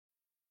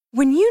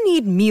When you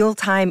need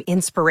mealtime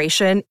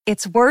inspiration,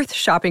 it's worth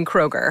shopping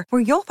Kroger,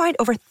 where you'll find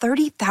over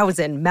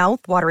 30,000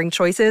 mouth-watering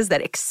choices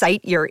that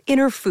excite your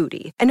inner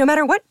foodie. And no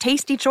matter what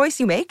tasty choice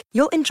you make,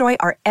 you'll enjoy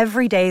our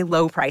everyday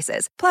low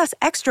prices, plus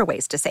extra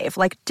ways to save,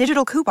 like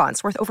digital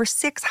coupons worth over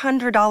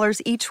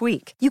 $600 each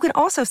week. You can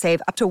also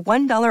save up to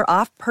 $1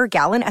 off per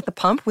gallon at the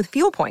pump with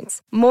fuel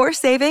points. More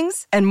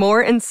savings and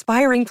more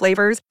inspiring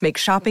flavors make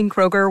shopping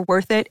Kroger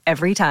worth it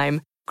every time.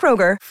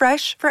 Kroger,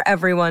 fresh for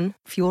everyone.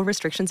 Fuel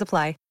restrictions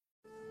apply.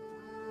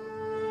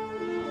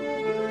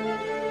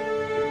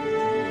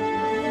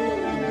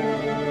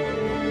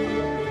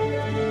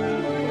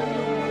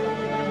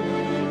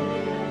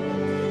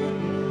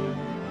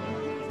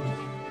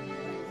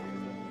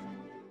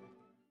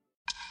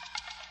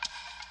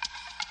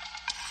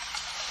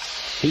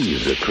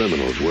 He's the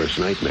criminal's worst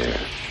nightmare.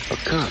 A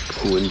cop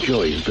who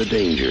enjoys the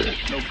danger.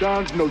 No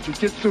guns, no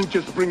jiu-jitsu,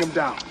 just bring him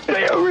down. Do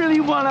you really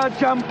want to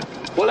jump?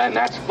 Well, then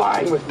that's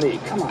fine with me.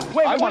 Come on.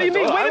 Wait, what do you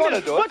mean? Wait a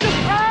minute. What the...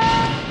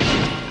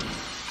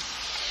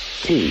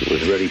 He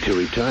was ready to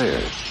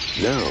retire.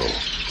 Now,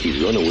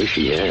 he's gonna wish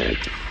he had.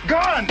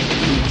 Gun!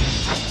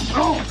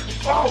 Oh!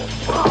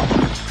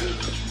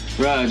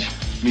 Raj,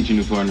 meet your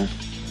new partner.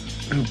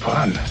 New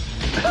partner?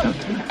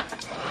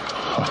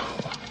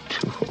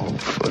 Too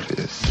old for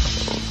this.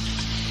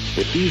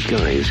 If these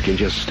guys can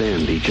just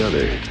stand each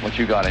other. What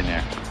you got in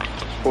there?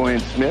 Boy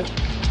Smith?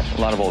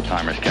 A lot of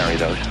old-timers carry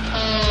those.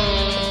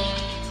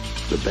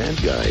 The bad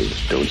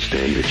guys don't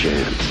stand a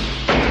chance.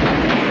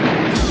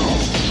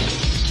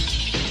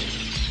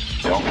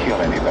 Don't kill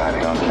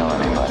anybody. Don't kill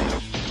anybody.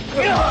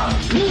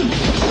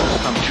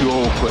 I'm too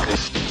old for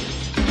this.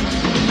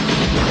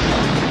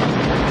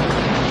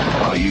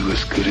 Are you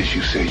as good as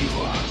you say you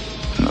are?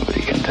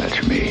 Nobody can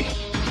touch me.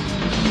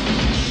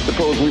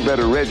 Suppose we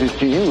better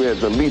register you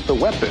as a lethal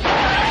weapon.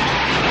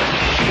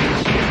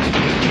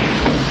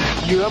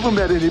 You ever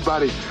met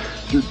anybody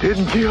you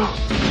didn't kill?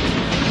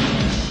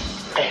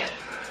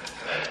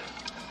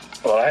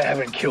 Well, I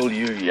haven't killed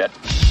you yet.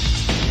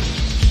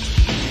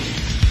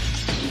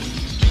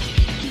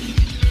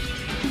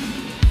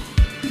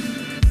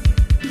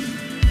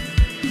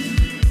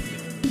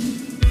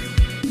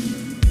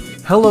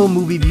 Hello,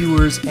 movie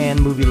viewers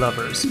and movie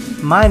lovers.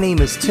 My name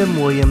is Tim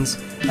Williams,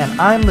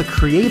 and I'm the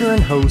creator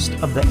and host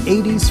of the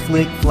 80s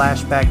Flick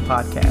Flashback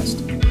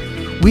Podcast.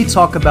 We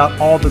talk about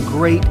all the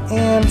great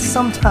and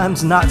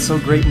sometimes not so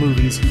great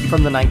movies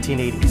from the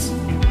 1980s.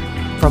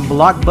 From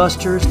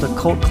blockbusters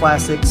to cult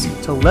classics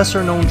to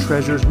lesser-known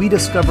treasures we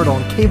discovered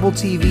on cable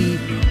TV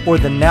or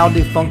the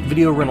now-defunct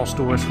video rental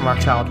stores from our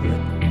childhood.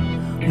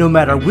 No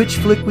matter which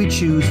flick we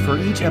choose for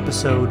each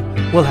episode,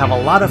 we'll have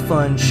a lot of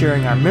fun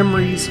sharing our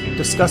memories,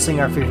 discussing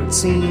our favorite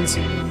scenes,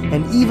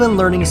 and even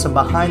learning some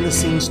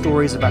behind-the-scenes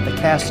stories about the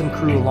cast and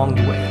crew along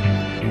the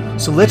way.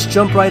 So let's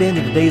jump right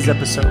into today's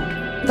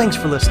episode. Thanks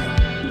for listening.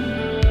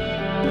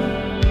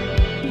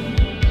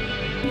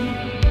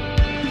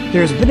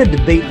 There's been a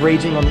debate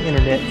raging on the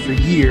internet for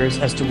years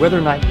as to whether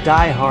or not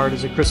Die Hard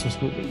is a Christmas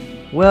movie.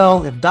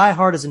 Well, if Die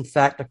Hard is in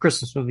fact a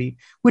Christmas movie,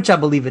 which I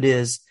believe it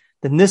is,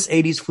 then this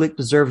 80s flick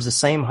deserves the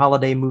same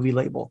holiday movie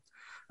label.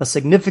 A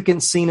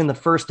significant scene in the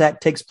first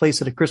act takes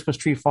place at a Christmas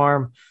tree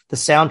farm, the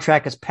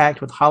soundtrack is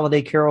packed with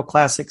holiday carol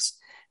classics,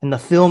 and the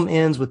film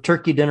ends with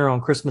turkey dinner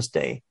on Christmas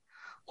Day.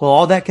 Well,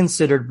 all that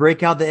considered,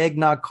 break out the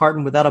eggnog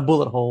carton without a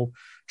bullet hole,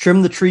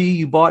 trim the tree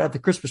you bought at the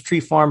Christmas tree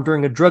farm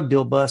during a drug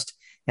deal bust,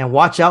 and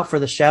watch out for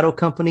the Shadow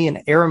Company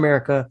and Air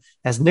America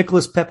as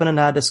Nicholas Pepin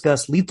and I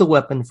discuss Lethal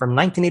Weapon from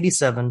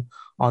 1987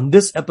 on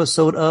this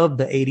episode of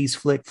the 80s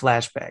Flick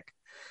Flashback.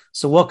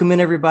 So welcome in,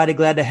 everybody.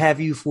 Glad to have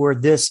you for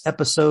this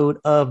episode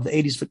of the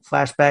 80s Flick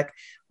Flashback.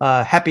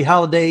 Happy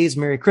holidays.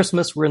 Merry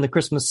Christmas. We're in the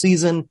Christmas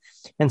season.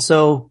 And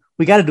so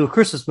we got to do a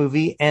Christmas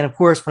movie. And of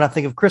course, when I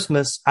think of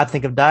Christmas, I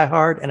think of Die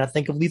Hard and I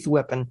think of Lethal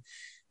Weapon.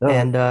 Oh.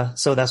 And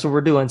so that's what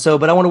we're doing. So,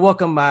 but I want to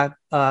welcome my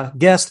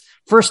guest,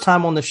 first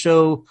time on the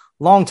show,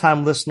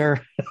 long-time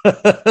listener,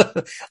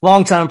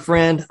 long-time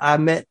friend. I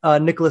met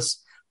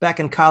Nicholas back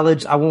in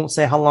college. I won't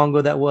say how long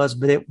ago that was,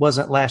 but it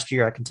wasn't last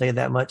year. I can tell you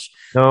that much.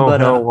 No,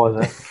 it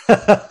wasn't.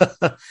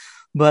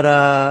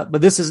 but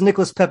this is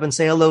Nicholas Pepin.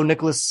 Say hello,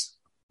 Nicholas.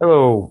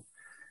 Hello.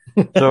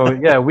 So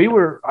yeah, we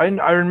were. I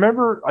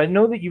remember. I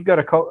know that you've got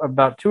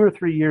about 2 or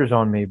 3 years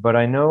on me, but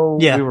I know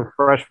we were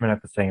freshmen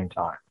at the same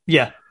time.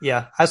 Yeah.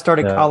 I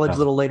started college a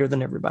little later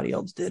than everybody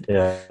else did.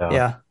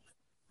 Yeah.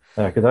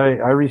 Because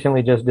I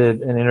recently just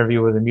did an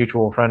interview with a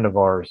mutual friend of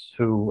ours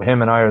who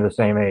him and I are the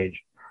same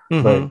age,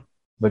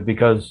 but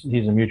because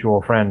he's a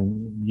mutual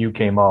friend, you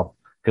came up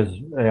because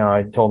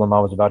I told him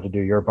I was about to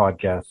do your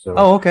podcast. So.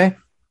 Oh, okay.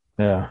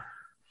 Yeah.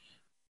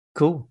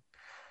 Cool.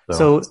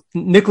 So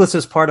Nicholas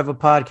is part of a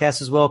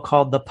podcast as well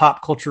called the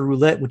Pop Culture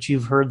Roulette, which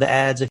you've heard the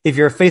ads if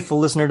you're a faithful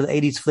listener to the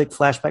 80s Flick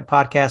Flashback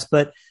podcast.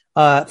 But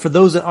for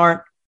those that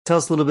aren't, tell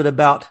us a little bit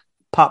about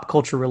Pop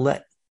Culture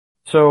Roulette.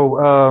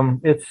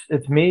 So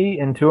it's me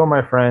and 2 of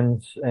my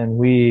friends, and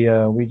we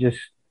just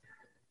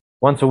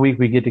once a week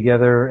we get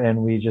together and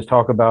we just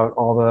talk about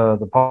all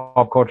the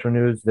pop culture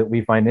news that we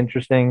find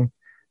interesting.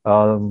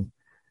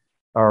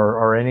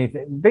 or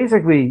anything.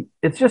 Basically,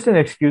 it's just an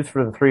excuse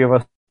for the three of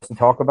us to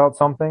talk about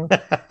something.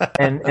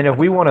 and if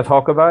we want to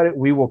talk about it,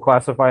 we will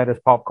classify it as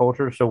pop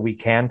culture so we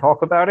can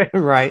talk about it.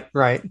 Right,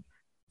 right.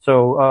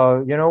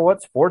 So, you know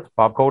what? Sports,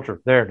 pop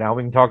culture. There, now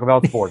we can talk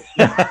about sports.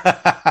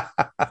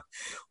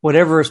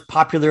 Whatever is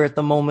popular at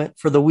the moment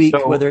for the week,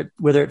 So-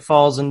 whether it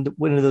falls into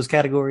one of those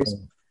categories.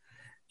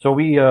 So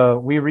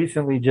we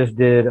recently just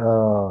did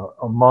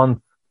a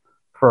month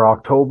for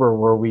October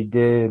where we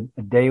did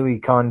daily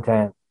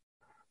content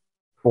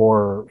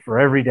for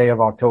every day of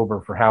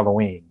October for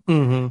Halloween.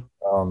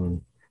 Mm-hmm.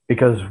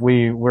 Because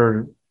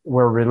we're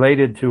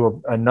related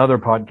to another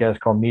podcast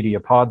called Media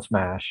Pod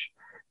Smash,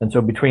 and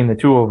so between the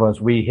two of us,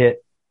 we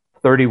hit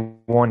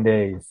 31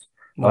 days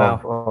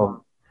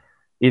of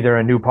either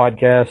a new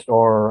podcast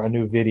or a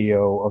new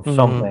video of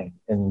something,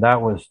 and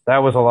that was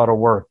a lot of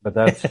work, but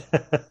that's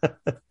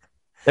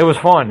it was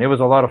fun. It was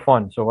a lot of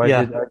fun. So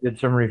I did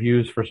some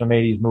reviews for some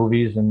 80s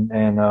movies, and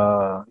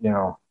you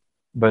know,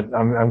 but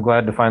I'm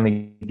glad to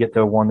finally get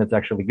to one that's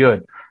actually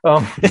good.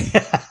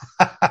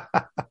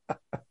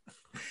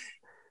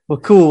 Well,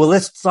 cool. Well,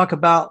 let's talk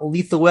about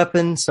Lethal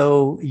Weapon.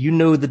 So you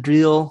know the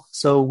drill.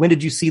 So when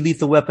did you see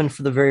Lethal Weapon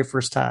for the very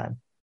first time?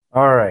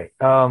 All right.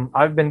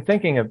 I've been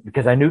thinking of,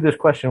 because I knew this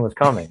question was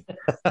coming.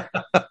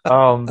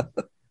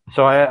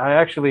 So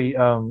I actually, you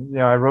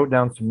know, I wrote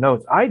down some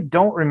notes. I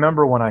don't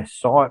remember when I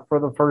saw it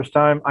for the first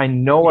time. I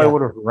know I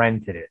would have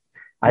rented it.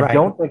 I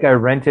don't think I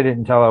rented it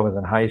until I was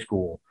in high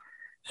school.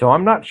 So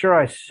I'm not sure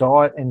I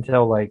saw it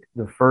until like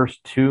the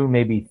first 2,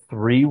 maybe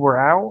 3 were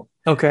out.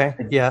 Okay.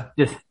 Yeah.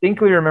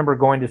 Distinctly remember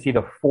going to see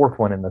the 4th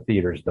one in the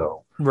theaters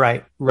though.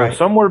 Right. So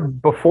somewhere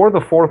before the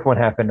 4th one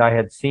happened, I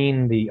had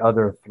seen the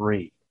other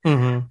 3.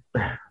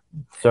 Mm-hmm.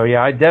 So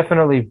yeah, I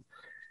definitely,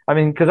 I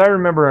mean, because I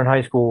remember in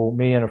high school,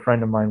 me and a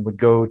friend of mine would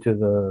go to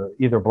the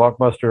either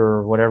Blockbuster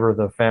or whatever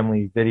the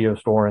family video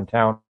store in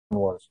town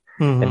was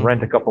and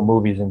rent a couple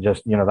movies, and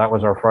just, you know, that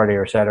was our Friday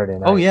or Saturday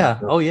night. Oh yeah.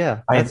 So Oh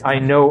yeah. I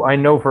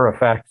know for a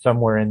fact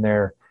somewhere in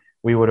there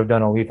we would have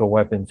done a Lethal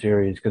Weapon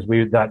series, because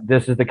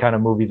this is the kind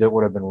of movie that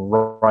would have been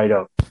right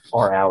up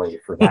our alley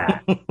for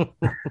that.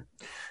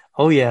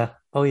 Oh yeah.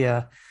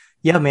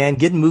 Yeah, man,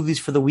 getting movies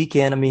for the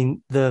weekend. I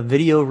mean, the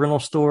video rental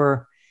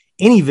store,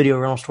 any video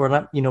rental store,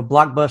 not, you know,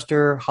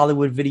 Blockbuster,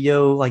 Hollywood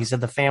Video, like you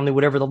said, the family,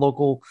 whatever the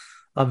local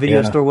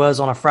video store was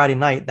on a Friday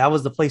night, that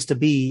was the place to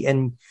be.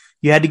 And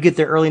you had to get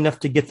there early enough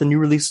to get the new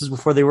releases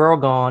before they were all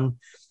gone.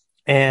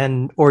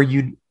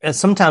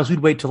 Sometimes we'd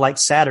wait till like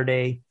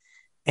Saturday,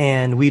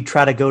 and we'd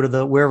try to go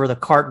to wherever the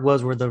cart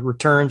was, where the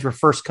returns were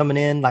first coming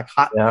in, like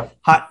hot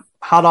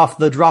off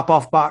the drop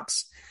off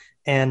box,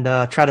 and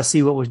try to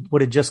see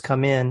what had just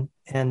come in,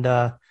 and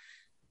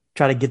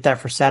try to get that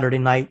for Saturday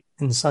night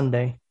and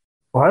Sunday.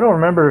 Well, I don't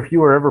remember if you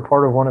were ever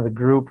part of one of the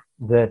group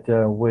that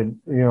would,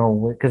 you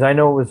know, because I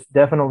know it was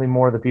definitely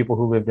more the people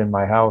who lived in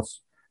my house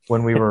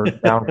when we were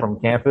down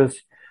from campus.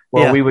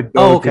 Well, we would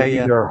go to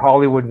either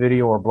Hollywood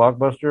Video or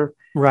Blockbuster,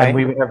 right? And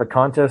we would have a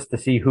contest to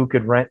see who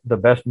could rent the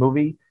best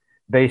movie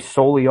based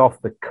solely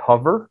off the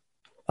cover.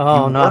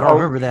 Oh, no, I don't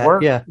remember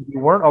that. You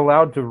weren't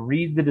allowed to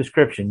read the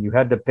description. You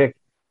had to pick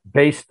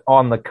based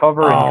on the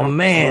cover. Oh,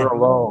 man.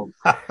 Alone.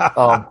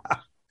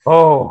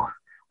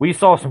 We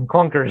saw some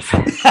clunkers.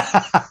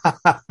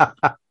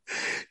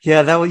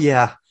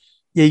 Yeah,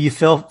 you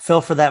fell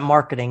for that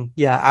marketing.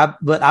 Yeah,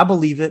 but I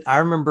believe it. I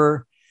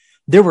remember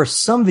there were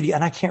some video,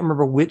 and I can't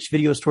remember which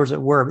video stores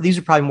it were, but these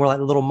are probably more like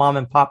little mom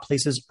and pop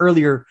places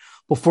earlier,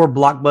 before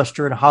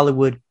Blockbuster and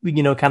Hollywood,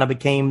 you know, kind of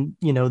became,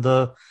 you know,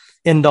 the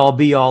end all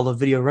be all of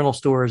video rental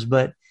stores.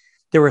 But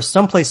there were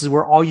some places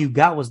where all you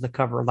got was the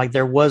cover. Like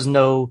there was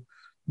no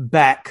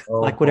back,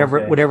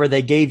 whatever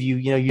they gave you,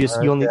 you know, you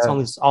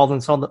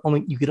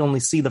could only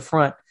see the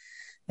front.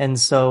 And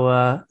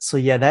so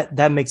yeah,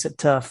 that makes it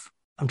tough.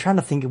 I'm trying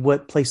to think of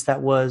what place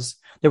that was.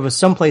 There was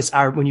some place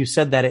when you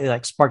said that, it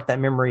like sparked that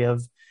memory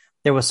of,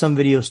 there was some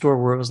video store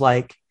where it was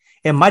like,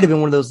 it might've been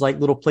one of those like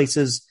little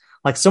places,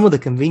 like some of the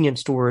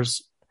convenience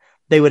stores,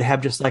 they would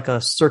have just like a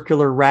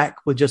circular rack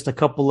with just a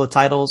couple of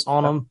titles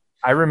on them.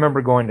 I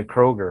remember going to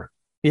Kroger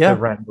to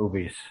rent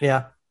movies.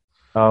 Yeah.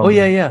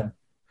 I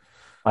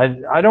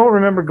don't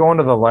remember going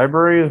to the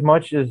library as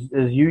much as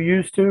you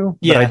used to.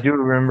 But I do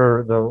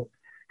remember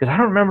because I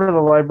don't remember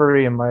the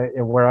library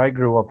where I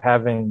grew up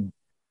having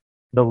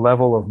the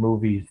level of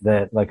movies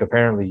that like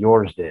apparently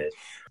yours did.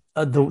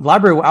 The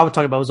library I would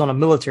talk about was on a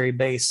military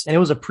base, and it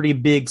was a pretty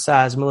big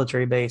size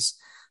military base.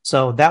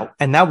 So that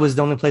was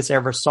the only place I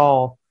ever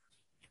saw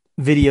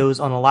videos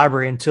on a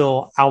library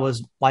until I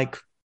was probably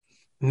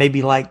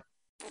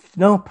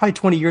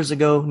 20 years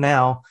ago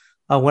now,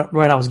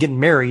 when I was getting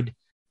married,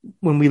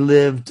 when we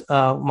lived,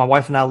 my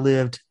wife and I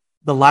lived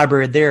the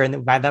library there.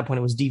 And by that point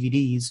it was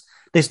DVDs.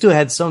 They still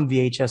had some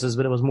VHSs,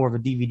 but it was more of a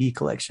DVD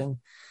collection.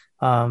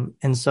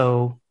 And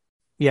so,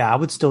 yeah, I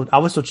was still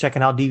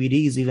checking out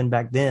DVDs even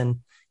back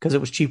then, because it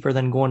was cheaper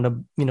than going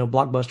to, you know,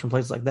 Blockbuster and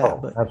places like that.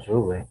 Oh,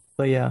 absolutely.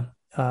 But yeah.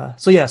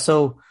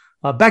 So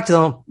back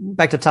to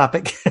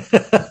topic.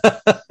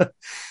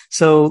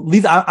 So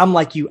I'm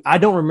like you. I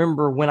don't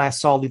remember when I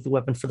saw Lethal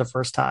Weapon for the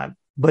first time.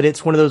 but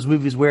it's one of those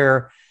movies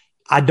where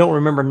I don't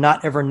remember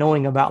not ever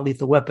knowing about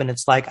Lethal Weapon.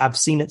 It's like I've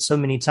seen it so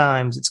many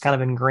times. It's kind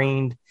of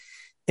ingrained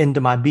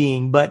into my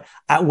being. But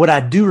what I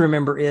do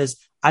remember is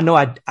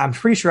I'm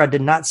pretty sure I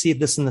did not see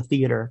this in the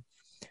theater.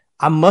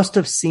 I must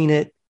have seen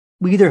it.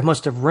 We either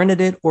must have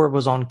rented it or it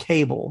was on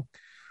cable,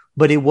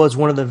 but it was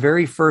one of the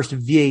very first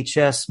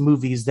VHS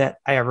movies that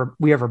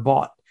we ever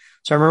bought.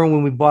 So I remember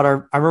when we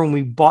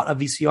bought a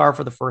VCR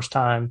for the first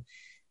time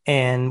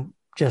and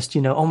just,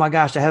 oh my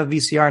gosh, I have a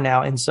VCR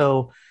now. And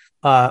so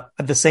at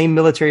the same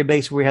military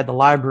base where we had the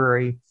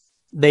library,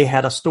 they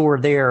had a store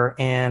there.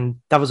 And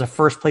that was the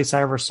first place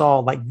I ever saw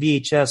like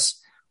VHS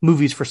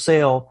movies for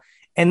sale.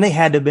 And they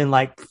had to have been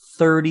like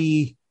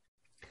 30,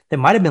 they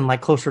might've been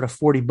like closer to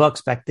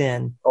 $40 back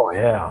then. Oh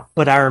yeah.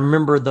 But I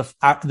remember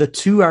the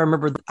two, I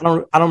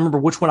don't remember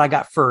which one I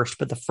got first,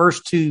 but the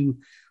first two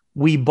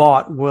we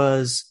bought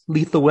was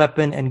Lethal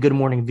Weapon and Good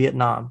Morning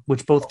Vietnam,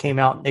 which both came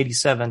out in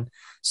 87.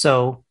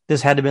 So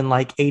this had to have been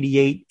like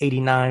 88,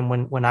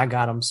 89 when I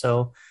got them.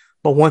 So,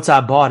 but once I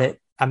bought it,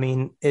 I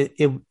mean,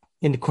 and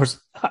of course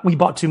we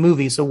bought two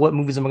movies. So what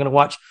movies am I going to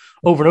watch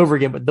over and over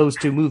again? But those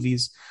two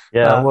movies.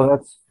 Yeah. Well,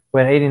 that's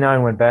when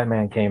 89, when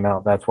Batman came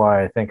out. That's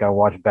why I think I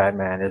watched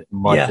Batman as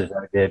much as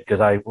I did. Cause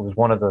it was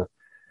one of the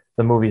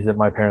movies that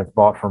my parents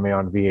bought for me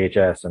on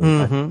VHS.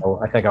 And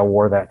I think I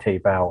wore that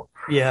tape out.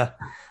 Yeah.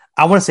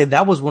 I want to say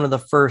that was one of the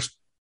first,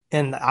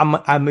 and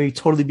I may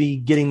totally be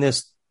getting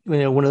this,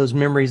 one of those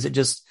memories that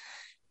just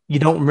you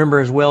don't remember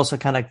as well. So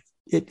kind of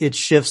it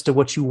shifts to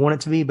what you want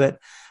it to be. But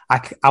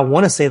I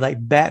want to say like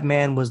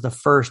Batman was the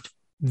first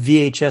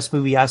VHS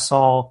movie I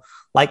saw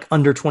like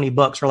under $20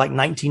 or like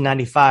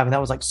 1995. And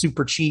that was like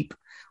super cheap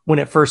when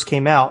it first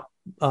came out.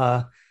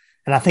 And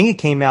I think it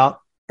came out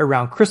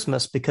around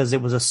Christmas because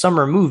it was a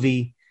summer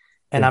movie.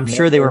 And I'm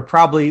sure they were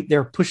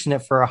pushing it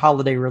for a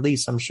holiday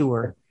release, I'm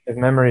sure. If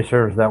memory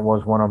serves, that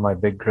was one of my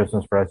big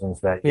Christmas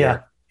presents that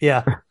year.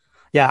 Yeah.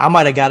 I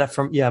might have got it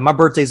from, my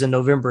birthday's in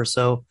November.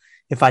 So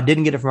if I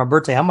didn't get it for my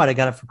birthday, I might have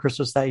got it for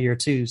Christmas that year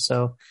too.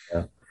 So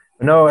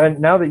no. And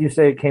now that you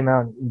say it came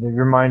out, it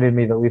reminded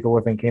me that Lethal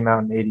Weapon came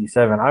out in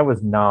 87. I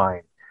was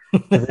 9.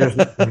 There's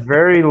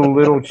very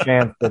little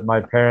chance that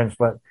my parents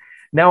let.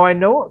 Now I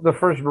know the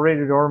first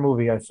rated R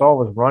movie I saw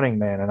was Running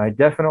Man, and I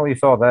definitely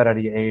saw that at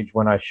the age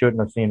when I shouldn't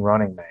have seen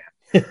Running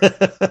Man.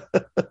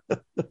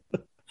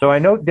 So I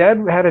know Dad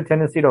had a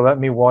tendency to let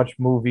me watch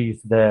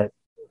movies that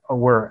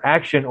were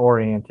action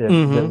oriented,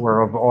 that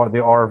were of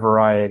the R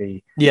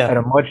variety, at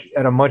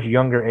a much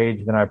younger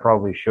age than I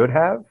probably should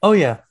have. Oh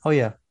yeah.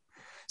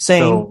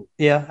 Same. So,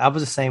 I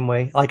was the same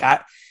way. Like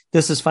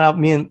this is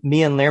fun.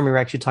 Me and Laramie were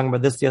actually talking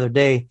about this the other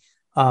day.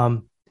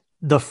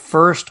 The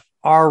first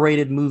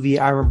R-rated movie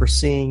I remember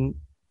seeing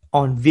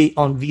on like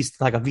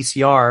a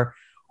VCR,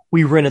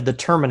 we rented The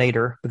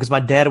Terminator because my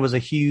dad was a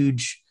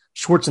huge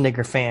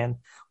Schwarzenegger fan.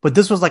 But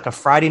this was like a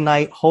Friday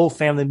night, whole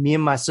family, me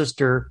and my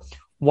sister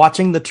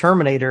watching The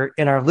Terminator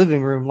in our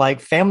living room, like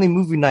family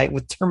movie night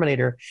with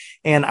Terminator.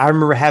 And I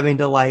remember having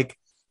to like,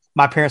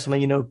 my parents were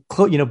like,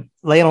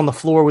 laying on the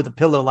floor with a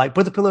pillow, like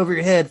put the pillow over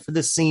your head for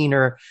this scene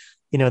or,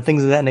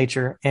 things of that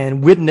nature.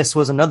 And Witness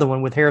was another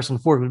one with Harrison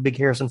Ford, with big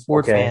Harrison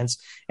Ford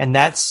fans. And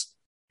that's,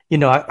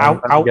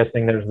 I'm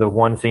guessing there's the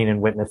one scene in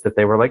Witness that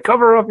they were like,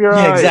 cover up your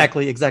eyes.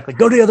 Exactly.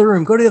 Go to the other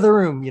room.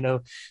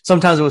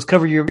 Sometimes it was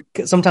cover your head,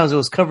 and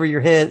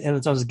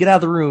sometimes it was get out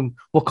of the room.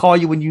 We'll call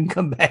you when you can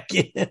come back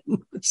in.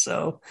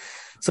 So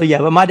yeah,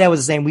 but my dad was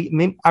the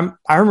same.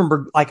 I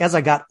remember like, as I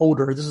got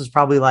older, this was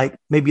probably like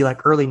maybe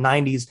like early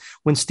 90s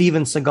when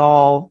Steven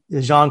Seagal,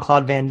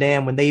 Jean-Claude Van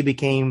Damme, when they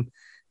became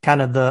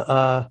kind of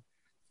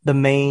the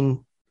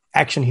main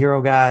action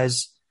hero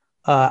guys.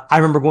 I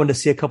remember going to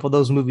see a couple of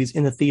those movies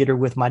in the theater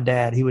with my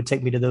dad. He would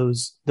take me to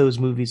those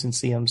movies and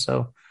see them.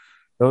 So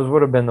those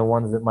would have been the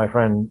ones that my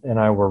friend and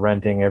I were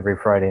renting every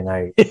Friday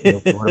night.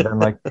 It would have been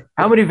like,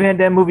 how many Van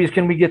Damme movies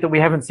can we get that we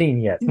haven't seen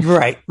yet?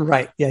 Right.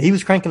 Yeah. He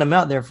was cranking them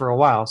out there for a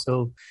while.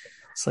 So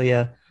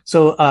yeah.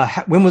 So,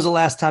 when was the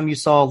last time you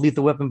saw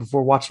Lethal Weapon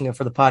before watching it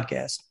for the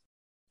podcast?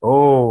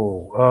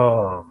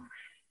 All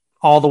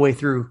the way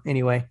through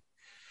anyway.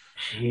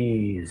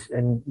 Jeez.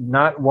 And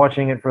not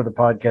watching it for the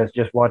podcast,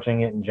 just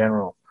watching it in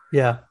general.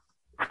 Yeah.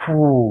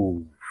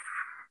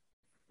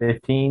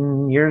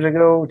 15 years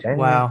ago, 10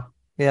 Wow.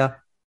 years.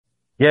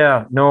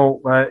 Yeah.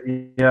 No.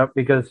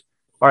 Because,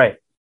 all right.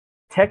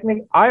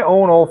 Technically, I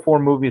own all 4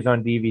 movies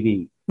on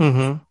DVD.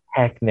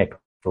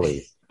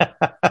 Technically.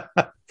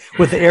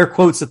 With the air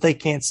quotes that they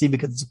can't see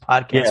because it's a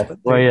podcast.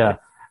 Yeah.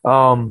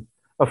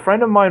 A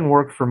friend of mine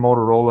worked for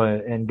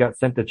Motorola and got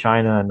sent to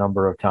China a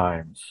number of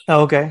times.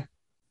 Oh, okay.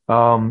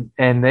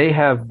 And they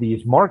have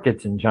these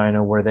markets in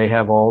China where they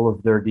have all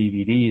of their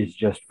DVDs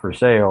just for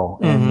sale,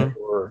 and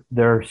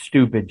they're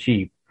stupid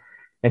cheap.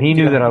 And he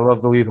knew that I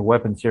love the Lethal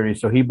Weapon series,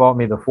 so he bought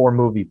me the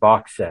 4-movie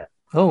box set.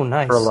 Oh,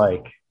 nice. For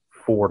like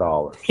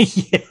 $4.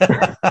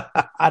 Yeah,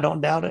 I don't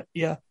doubt it.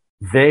 Yeah.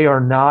 They are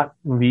not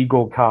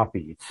legal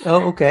copies.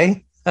 Oh,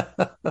 okay.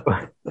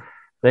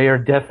 They are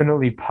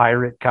definitely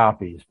pirate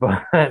copies,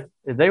 but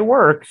they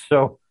work.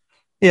 So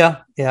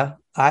yeah.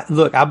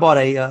 I bought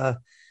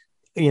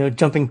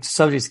jumping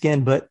subjects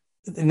again,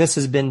 and this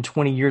has been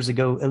 20 years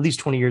ago, at least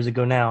 20 years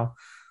ago now,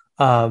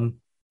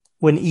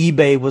 when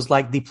eBay was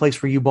like the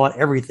place where you bought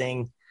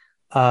everything.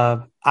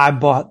 I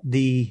bought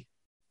the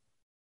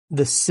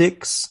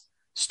 6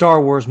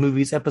 Star Wars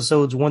movies,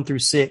 episodes 1 through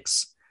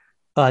 6,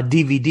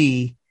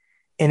 DVD,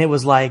 and it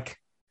was like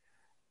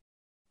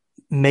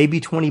maybe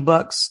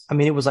 $20. I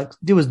mean,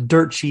 it was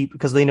dirt cheap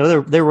because they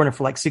were running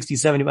for like 60,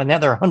 70, but now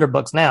they're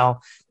 $100 now.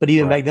 But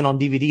even back then on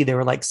DVD, they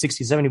were like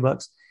 60,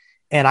 $70.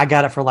 And I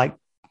got it for like,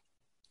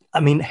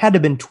 it had to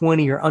have been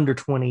 20 or under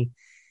 20.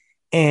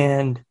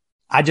 And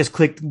I just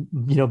clicked,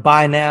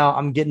 buy now.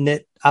 I'm getting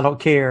it. I don't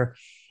care.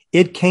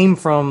 It came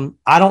from,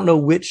 I don't know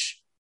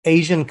which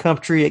Asian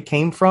country it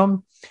came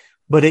from,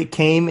 but it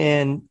came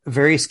in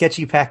very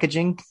sketchy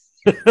packaging.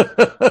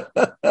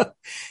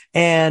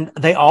 And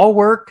they all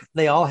work.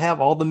 They all have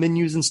all the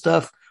menus and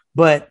stuff.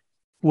 But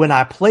when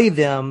I play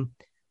them,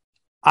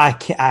 I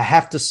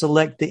have to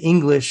select the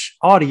English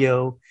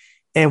audio.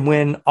 And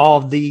when all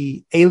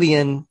the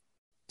alien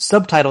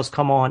subtitles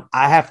come on,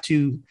 I have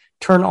to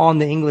turn on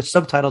the English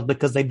subtitles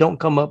because they don't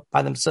come up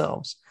by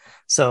themselves.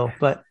 So,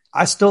 but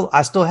I still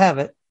have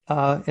it.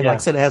 Like I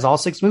said, it has all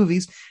 6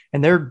 movies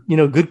and they're,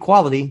 good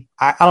quality.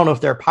 I don't know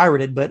if they're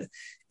pirated, but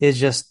it's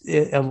just,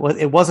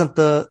 it wasn't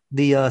the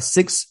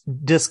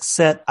 6-disc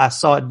set I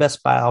saw at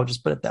Best Buy. I'll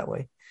just put it that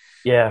way.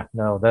 Yeah,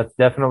 no, that's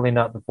definitely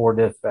not the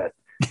 4-disc set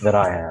that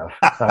I have.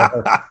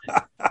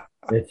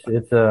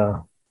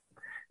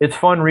 It's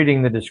fun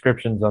reading the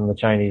descriptions on the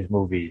Chinese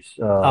movies.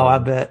 I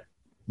bet.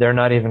 They're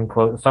not even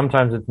close.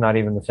 Sometimes it's not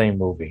even the same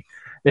movie.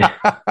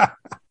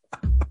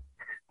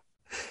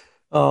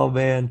 Oh,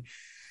 man.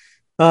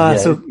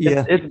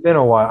 It's been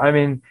a while. I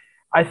mean,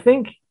 I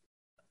think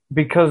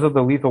because of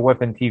the Lethal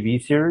Weapon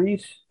TV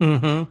series,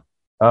 I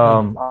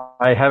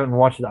hadn't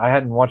watched it.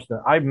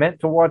 I meant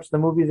to watch the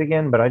movies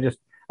again, but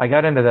I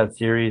got into that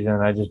series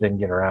and I just didn't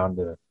get around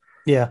to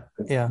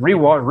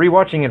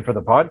rewatching it for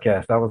the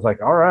podcast. I was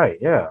like, all right,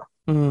 yeah.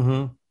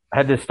 I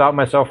had to stop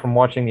myself from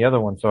watching the other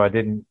one so I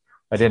didn't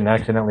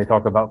accidentally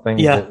talk about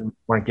things that we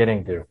weren't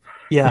getting to.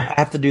 Yeah, I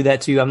have to do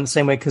that too. I'm the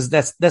same way because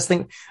that's the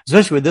thing,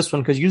 especially with this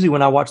one, because usually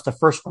when I watch the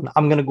first one,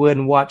 I'm going to go ahead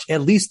and watch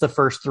at least the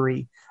first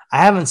 3. I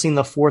haven't seen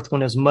the 4th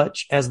one as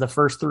much as the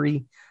first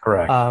 3.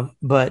 Correct.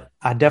 But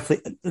I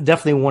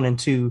definitely 1 and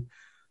 2.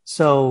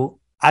 So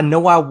I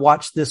know I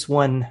watched this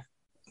one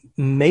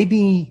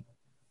maybe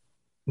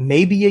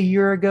a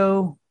year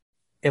ago.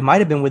 It might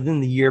have been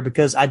within the year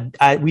because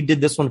we did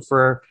this one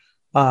for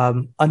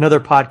another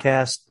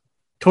podcast,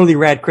 Totally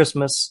Rad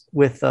Christmas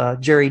with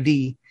Jerry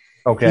D.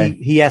 Okay.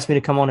 He asked me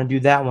to come on and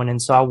do that one.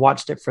 And so I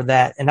watched it for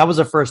that. And that was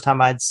the first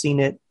time I'd seen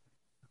it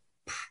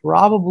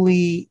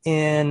probably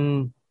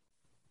in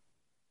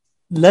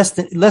less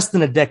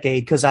than a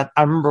decade. Cause I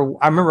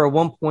remember at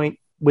one point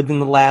within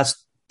the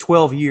last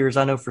 12 years,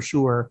 I know for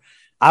sure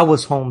I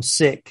was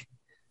homesick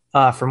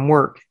from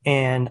work.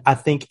 And I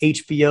think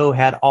HBO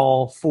had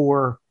all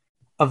 4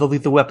 of the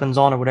Lethal Weapons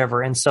on or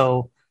whatever. And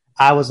so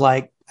I was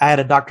like, I had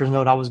a doctor's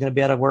note. I was going to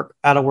be out of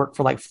work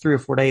for like 3 or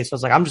 4 days. So I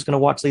was like, I'm just going to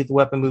watch Lethal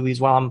Weapon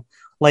movies while I'm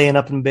laying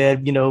up in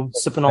bed,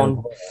 sipping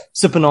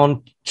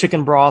on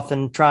chicken broth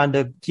and trying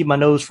to keep my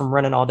nose from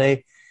running all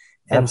day.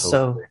 And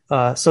so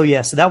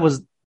that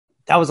was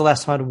the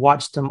last time I'd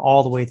watched them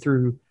all the way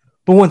through.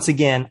 But once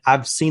again,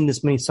 I've seen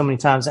this so many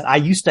times, and I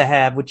used to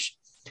have, which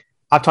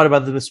I've talked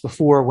about this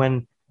before,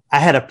 when I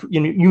had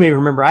you may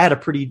remember, I had a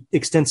pretty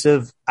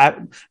extensive, I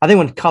think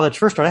when college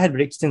first started, I had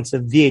an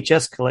extensive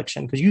VHS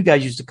collection because you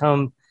guys used to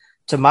come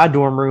to my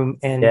dorm room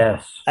and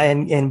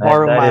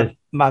borrow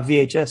my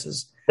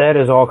VHSs. That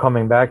is all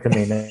coming back to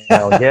me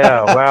now.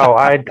 Yeah. Wow.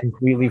 I had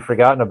completely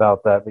forgotten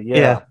about that, but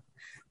yeah.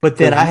 But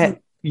then go ahead.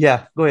 You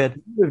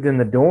lived in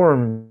the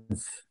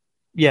dorms.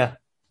 Yeah.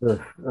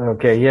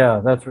 Okay.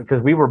 Yeah. That's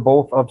because we were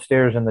both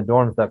upstairs in the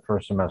dorms that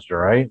first semester,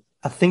 right?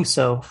 I think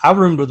so. I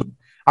roomed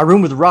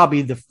with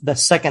Robbie the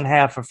second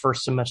half of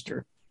first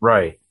semester.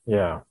 Right.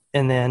 Yeah.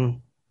 And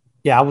then,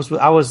 I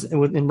was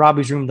in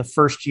Robbie's room the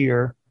first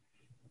year,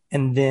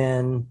 and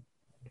then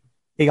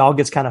it all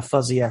gets kind of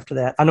fuzzy after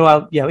that. I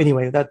know.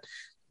 Anyway, that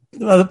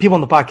other people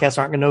on the podcast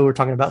aren't going to know what we're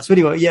talking about. So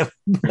anyway,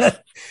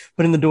 but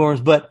in the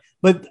dorms, but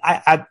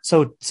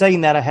so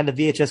saying that I had the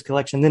VHS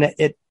collection, then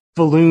it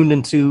ballooned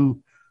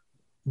into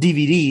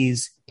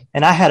DVDs,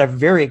 and I had a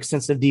very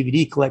extensive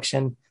DVD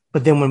collection.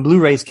 But then when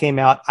Blu-rays came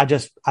out, I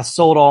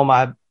sold all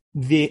my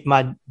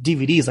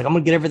DVDs. Like, I'm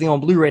going to get everything on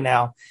Blu-ray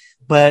now.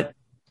 But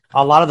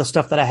a lot of the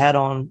stuff that I had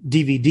on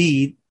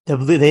DVD,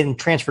 they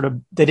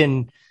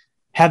didn't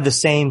have the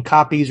same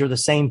copies or the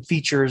same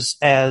features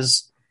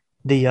as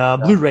the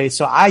Blu-ray.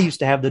 So I used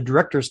to have the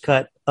director's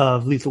cut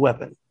of Lethal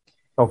Weapon.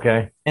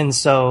 Okay. And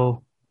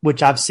so,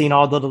 which I've seen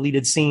all the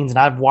deleted scenes and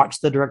I've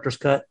watched the director's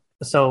cut.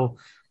 So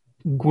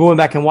going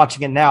back and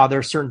watching it now, there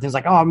are certain things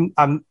like,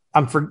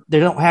 they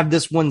don't have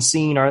this one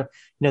scene, or,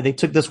 they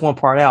took this one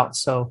part out.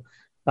 So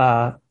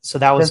that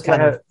was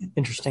kind of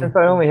interesting. Since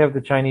I only have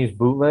the Chinese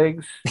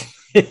bootlegs,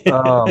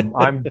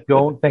 I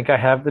don't think I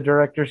have the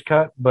director's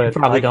cut, but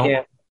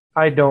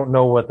I don't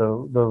know what the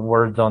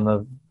words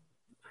on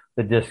the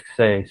the discs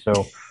say.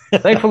 So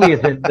thankfully,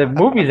 the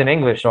movie's in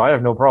English, so I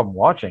have no problem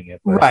watching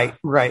it. But.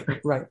 Right.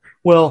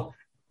 Well,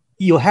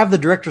 you'll have the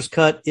director's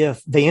cut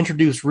if they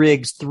introduce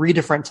Riggs 3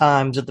 different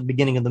times at the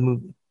beginning of the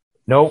movie.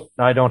 Nope,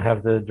 I don't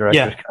have the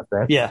director's cut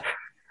then. Yeah.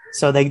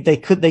 So they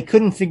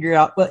couldn't figure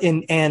out,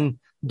 and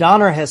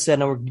Donner has said,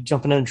 and we're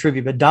jumping into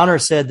trivia, but Donner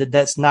said that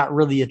that's not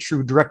really a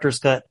true director's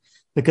cut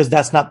because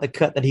that's not the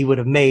cut that he would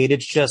have made.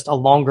 It's just a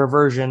longer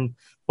version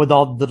with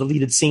all the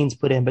deleted scenes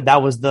put in. But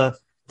that was the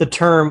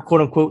term,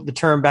 quote unquote, the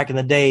term back in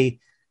the day.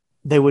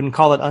 They wouldn't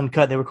call it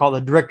uncut. They would call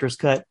it director's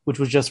cut, which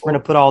was just, we're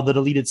going to put all the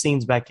deleted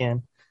scenes back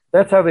in.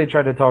 That's how they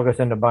tried to talk us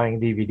into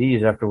buying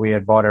DVDs after we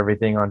had bought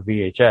everything on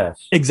VHS.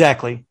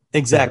 Exactly.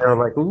 And they were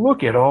like,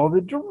 look at all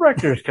the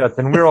director's cuts.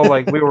 And we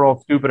were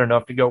all stupid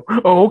enough to go,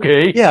 oh,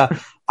 okay. Yeah.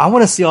 I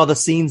want to see all the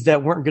scenes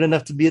that weren't good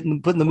enough to be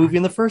put in the movie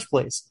in the first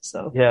place.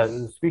 So, yeah.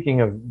 Speaking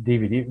of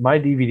DVD, my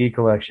DVD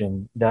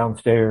collection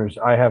downstairs,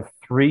 I have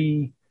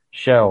 3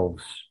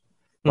 shelves,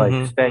 like,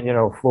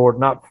 floor,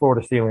 not floor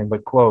to ceiling,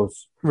 but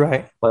close.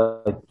 Right.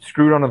 Like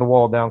screwed onto the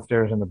wall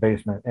downstairs in the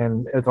basement.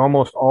 And it's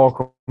almost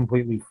all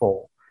completely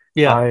full.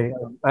 Yeah.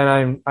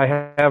 I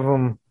have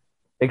them.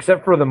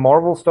 Except for the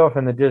Marvel stuff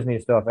and the Disney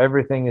stuff,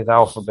 everything is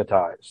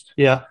alphabetized.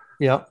 Yeah.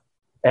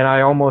 And I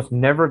almost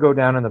never go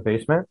down in the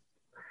basement.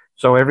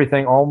 So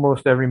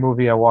almost every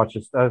movie I watch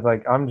I was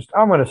like, I'm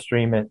going to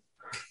stream it.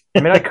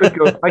 I mean, I could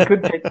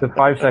take the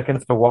 5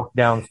 seconds to walk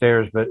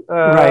downstairs, but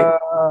right.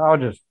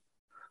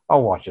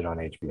 I'll watch it on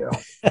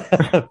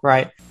HBO.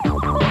 Right.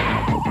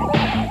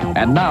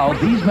 And now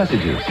these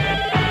messages.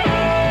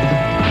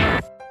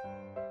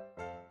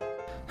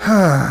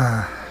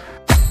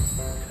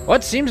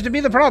 What seems to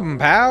be the problem,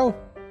 pal?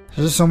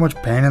 There's just so much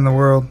pain in the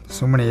world,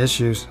 so many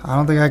issues. I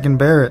don't think I can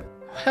bear it.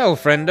 Hell,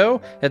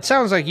 friendo, it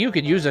sounds like you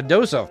could use a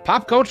dose of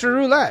Pop Culture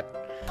Roulette.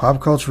 Pop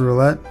Culture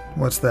Roulette?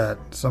 What's that?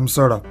 Some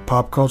sort of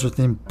pop culture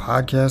themed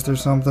podcast or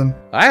something?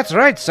 That's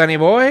right, sonny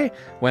boy.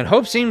 When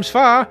hope seems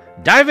far,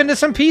 dive into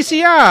some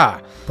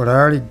PCR. But I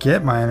already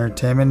get my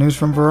entertainment news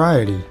from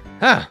Variety.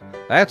 Huh,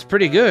 that's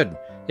pretty good.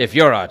 If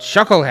you're a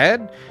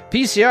chucklehead,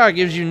 PCR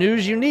gives you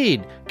news you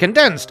need,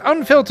 condensed,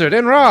 unfiltered,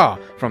 and raw,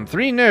 from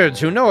 3 nerds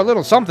who know a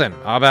little something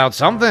about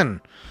something.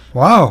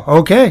 Wow,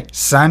 okay,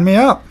 sign me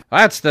up.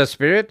 That's the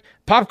spirit.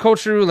 Pop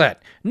Culture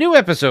Roulette. New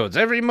episodes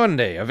every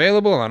Monday,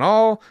 available on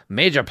all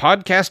major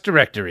podcast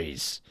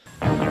directories.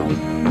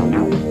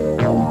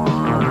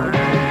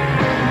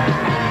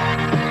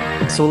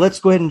 So let's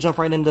go ahead and jump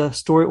right into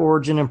story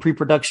origin and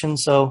pre-production.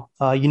 So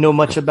you know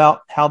much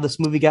about how this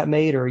movie got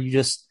made, or you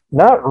just...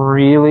 Not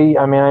really.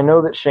 I mean, I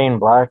know that Shane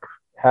Black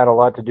had a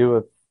lot to do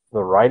with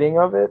the writing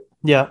of it.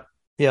 Yeah.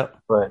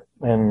 But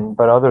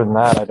other than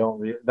that, I don't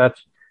really...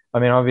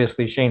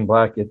 obviously Shane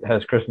Black, it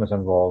has Christmas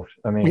involved.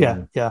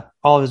 Yeah.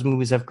 All of his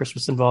movies have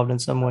Christmas involved in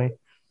some way.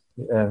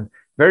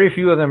 Very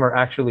few of them are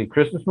actually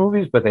Christmas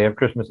movies, but they have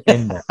Christmas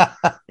in them.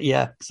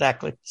 Yeah,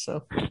 exactly.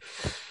 So,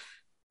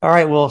 all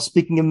right. Well,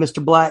 speaking of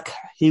Mr. Black,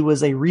 he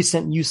was a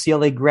recent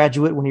UCLA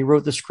graduate when he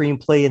wrote the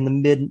screenplay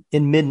in mid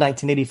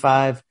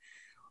 1985.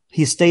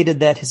 He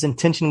stated that his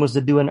intention was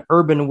to do an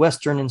urban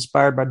Western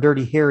inspired by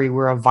Dirty Harry,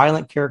 where a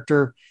violent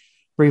character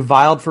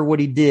reviled for what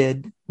he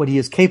did, what he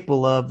is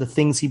capable of, the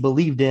things he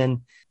believed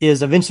in,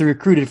 is eventually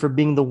recruited for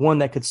being the one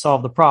that could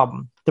solve the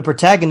problem. The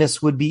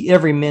protagonist would be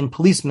everyman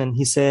policemen,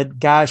 he said,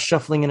 guys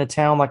shuffling in a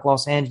town like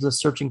Los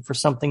Angeles searching for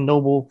something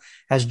noble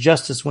as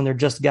justice when they're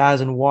just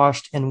guys in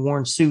washed and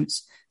worn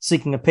suits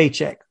seeking a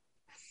paycheck.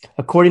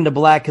 According to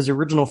Black, his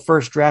original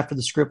first draft of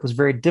the script was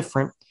very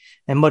different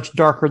and much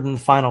darker than the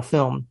final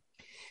film.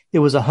 It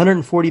was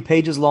 140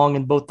 pages long,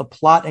 and both the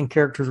plot and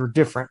characters were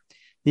different.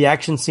 The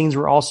action scenes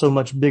were also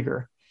much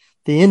bigger.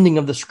 The ending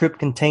of the script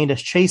contained a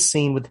chase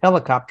scene with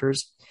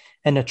helicopters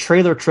and a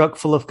trailer truck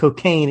full of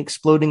cocaine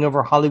exploding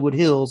over Hollywood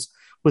Hills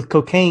with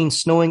cocaine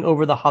snowing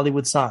over the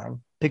Hollywood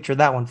sign. Picture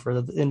that one for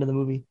the end of the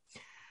movie.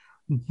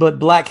 But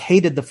Black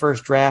hated the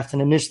first draft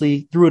and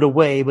initially threw it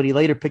away, but he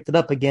later picked it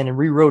up again and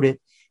rewrote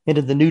it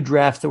into the new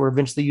drafts that were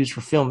eventually used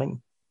for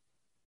filming.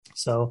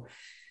 So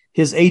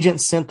his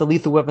agent sent the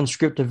Lethal Weapon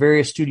script to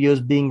various studios,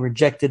 being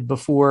rejected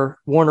before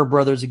Warner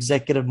Brothers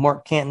executive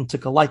Mark Canton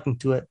took a liking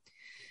to it.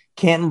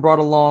 Canton brought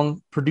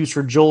along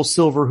producer Joel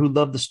Silver, who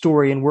loved the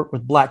story and worked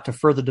with Black to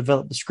further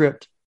develop the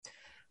script.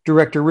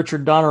 Director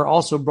Richard Donner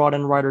also brought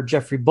in writer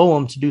Jeffrey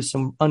Boehm to do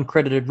some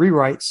uncredited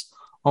rewrites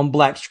on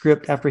Black's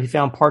script after he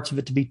found parts of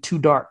it to be too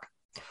dark.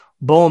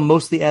 Boehm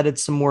mostly added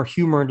some more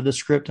humor into the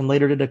script and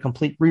later did a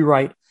complete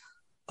rewrite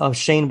of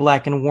Shane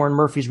Black and Warren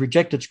Murphy's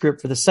rejected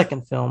script for the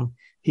second film.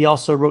 He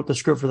also wrote the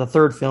script for the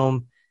third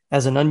film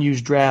as an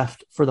unused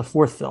draft for the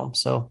fourth film.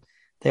 So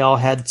they all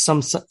had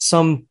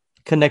some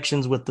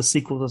connections with the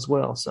sequels as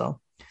well.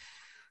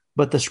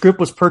 But the script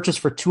was purchased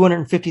for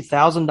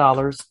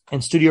 $250,000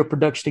 and studio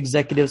production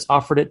executives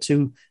offered it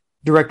to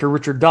director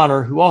Richard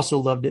Donner, who also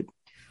loved it.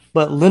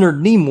 But Leonard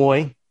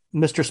Nimoy,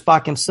 Mr.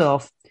 Spock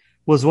himself,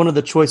 was one of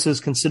the choices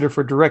considered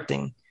for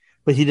directing,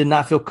 but he did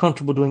not feel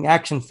comfortable doing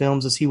action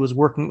films as he was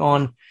working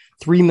on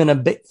Three Men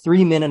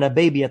and a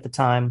Baby at the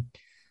time.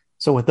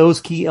 So with those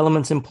key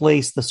elements in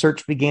place, the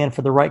search began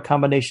for the right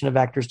combination of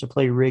actors to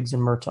play Riggs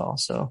and Murtaugh.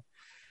 So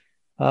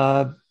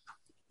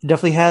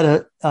definitely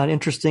had an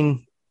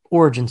interesting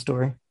origin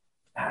story.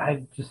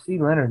 I just see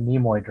Leonard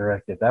Nimoy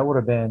directed. That would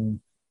have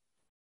been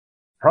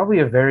probably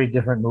a very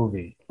different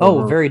movie.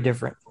 Oh, very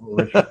different.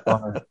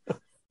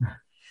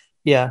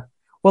 Yeah.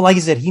 Well, like I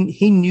said,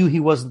 he knew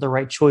he wasn't the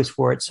right choice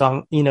for it.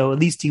 So, at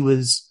least he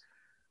was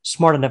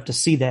smart enough to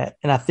see that.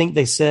 And I think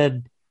they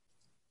said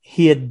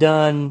he had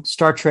done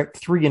Star Trek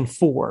 3 and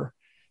 4,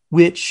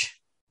 which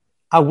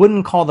I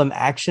wouldn't call them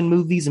action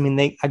movies. I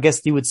mean, I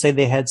guess you would say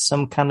they had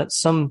some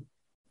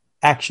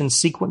action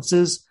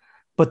sequences,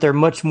 but they're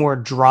much more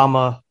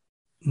drama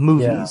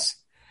movies.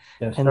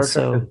 Yeah, Star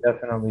Trek is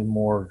definitely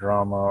more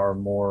drama or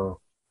more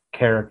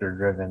character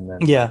driven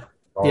than Star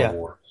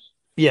Wars.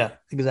 Yeah,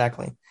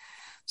 exactly.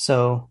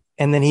 So,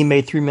 and then he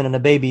made 3 Men and a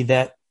Baby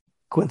that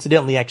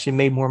coincidentally actually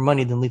made more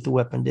money than Lethal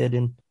Weapon did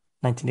in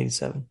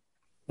 1987.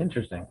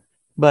 Interesting.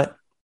 But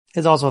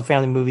it's also a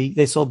family movie.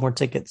 They sold more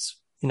tickets.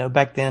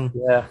 Back then,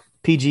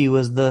 PG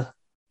was the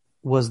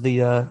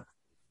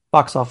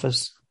box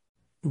office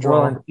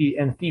draw. Well,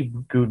 and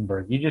Steve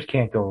Guttenberg, you just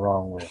can't go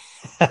wrong with.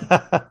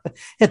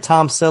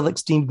 Tom Selleck,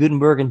 Steve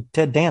Guttenberg, and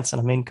Ted Danson.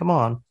 I mean, come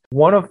on.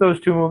 One of those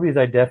two movies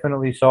I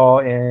definitely saw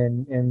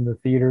in the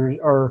theaters,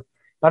 or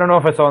I don't know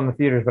if I saw in the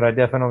theaters, but I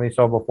definitely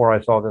saw before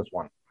I saw this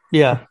one.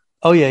 Yeah.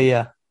 Oh,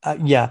 yeah.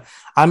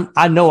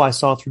 I know I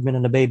saw 3 Men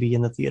and a Baby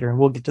in the theater, and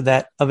we'll get to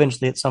that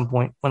eventually at some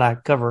point when I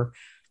cover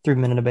 3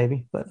 Men and a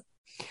Baby. But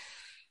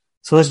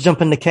so let's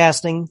jump into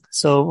casting.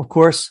 So, of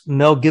course,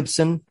 Mel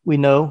Gibson, we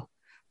know,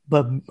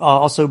 but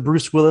also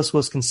Bruce Willis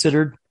was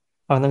considered.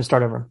 Let me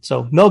start over.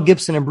 So Mel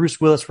Gibson and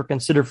Bruce Willis were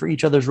considered for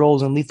each other's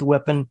roles in Lethal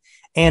Weapon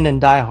and in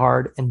Die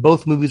Hard, and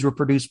both movies were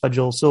produced by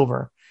Joel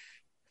Silver.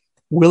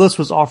 Willis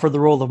was offered the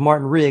role of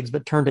Martin Riggs,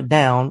 but turned it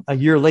down. A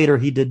year later,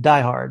 he did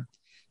Die Hard.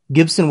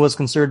 Gibson was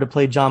considered to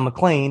play John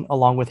McClane,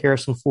 along with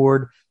Harrison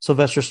Ford,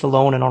 Sylvester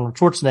Stallone, and Arnold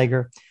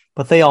Schwarzenegger,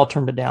 but they all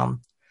turned it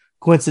down.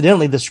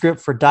 Coincidentally, the script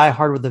for Die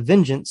Hard with a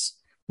Vengeance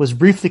was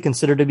briefly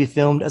considered to be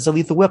filmed as a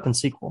Lethal Weapon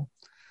sequel.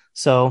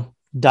 So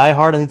Die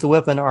Hard and Lethal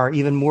Weapon are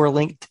even more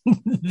linked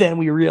than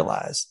we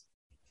realize.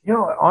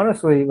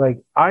 Honestly,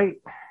 like I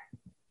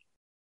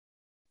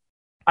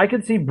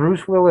could see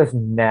Bruce Willis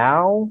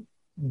now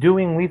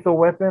doing Lethal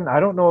Weapon. I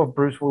don't know if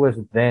Bruce Willis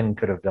then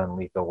could have done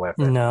Lethal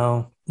Weapon.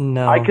 No.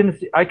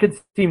 I could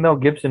see Mel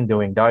Gibson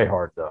doing Die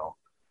Hard though.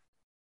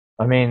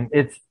 I mean,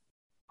 it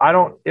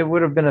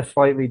would have been a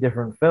slightly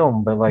different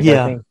film, but I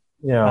think,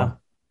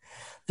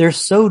 they're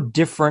so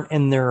different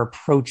in their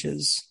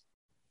approaches.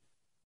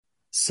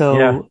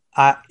 So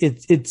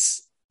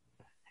it's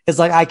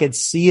like I could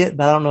see it,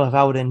 but I don't know if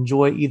I would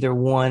enjoy either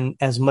one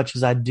as much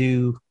as I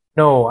do.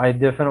 No, I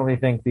definitely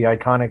think the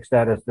iconic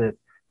status that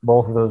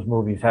both of those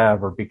movies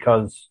have are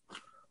because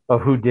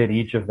of who did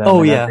each of them.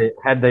 Oh, yeah.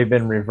 Had they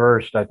been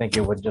reversed, I think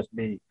it would just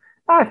be,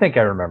 I think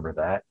I remember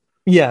that.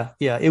 Yeah.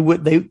 It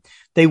would,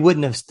 they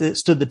wouldn't have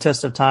stood the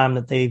test of time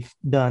that they've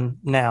done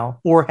now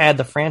or had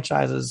the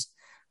franchises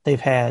they've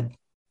had.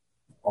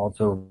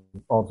 Also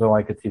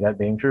I could see that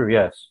being true.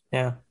 Yes.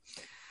 Yeah.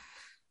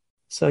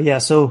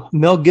 So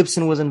Mel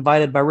Gibson was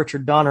invited by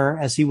Richard Donner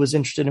as he was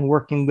interested in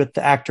working with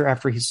the actor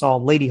after he saw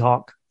Lady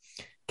Hawk.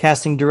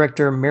 Casting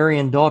director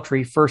Marion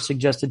Daughtry first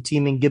suggested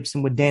teaming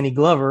Gibson with Danny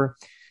Glover,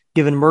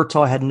 given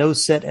Murtaugh had no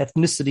set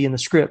ethnicity in the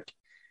script.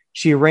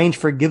 She arranged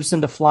for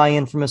Gibson to fly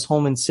in from his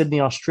home in Sydney,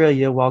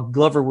 Australia, while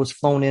Glover was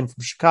flown in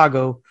from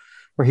Chicago,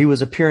 where he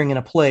was appearing in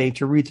a play,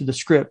 to read through the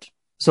script.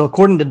 So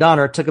according to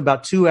Donner, it took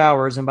about 2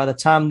 hours, and by the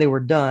time they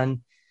were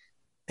done,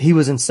 he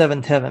was in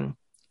seventh heaven.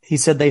 He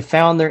said they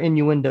found their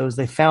innuendos.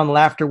 They found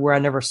laughter where I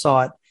never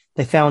saw it.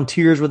 They found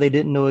tears where they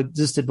didn't know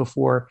existed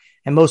before.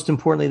 And most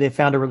importantly, they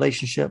found a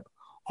relationship,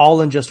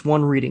 all in just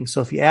one reading.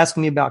 So if you ask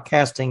me about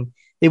casting,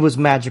 it was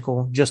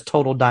magical, just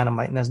total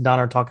dynamite. And that's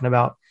Donner talking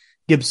about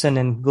Gibson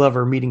and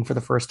Glover meeting for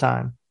the first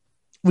time.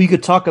 We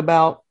could talk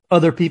about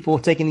other people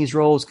taking these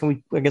roles.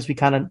 I guess we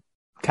kind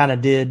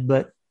of did,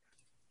 but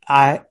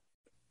I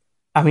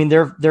mean,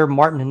 they're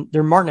Martin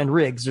and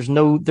Riggs. There's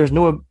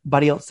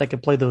nobody else that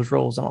could play those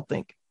roles, I don't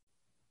think.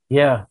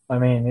 Yeah, I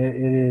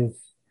mean,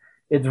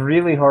 it's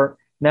really hard.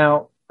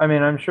 Now, I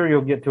mean, I'm sure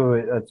you'll get to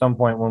it at some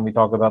point when we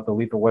talk about the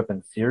Lethal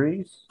Weapon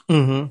series.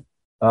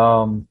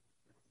 Mm-hmm.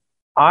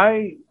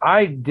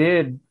 I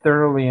did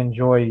thoroughly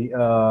enjoy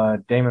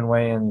Damon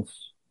Wayans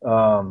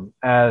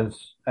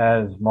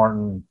as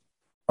Martin,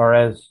 or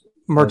as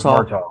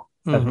Murtaugh.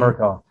 As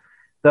Murtaugh.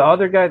 The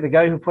other guy, the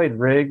guy who played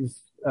Riggs,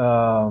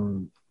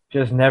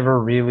 just never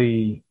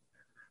really,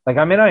 like,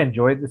 I mean, I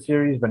enjoyed the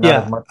series, but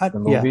not as much as the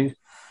movies. Yeah.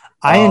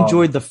 I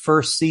enjoyed the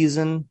first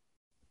season.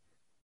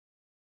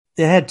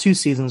 It had 2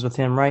 seasons with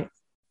him, right?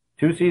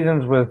 2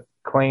 seasons with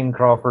Clayne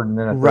Crawford, and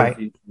then a third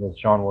season with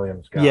Sean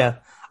William Scott. Yeah.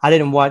 I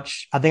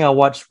think I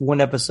watched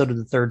 1 episode of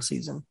the 3rd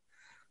season.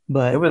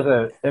 But it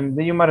was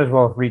you might as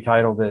well have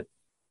retitled it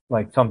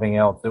like something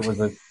else. It was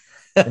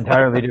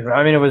entirely different.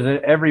 I mean, it was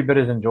every bit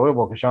as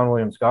enjoyable because Sean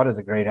William Scott is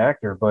a great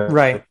actor, but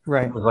right.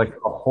 It was like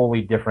a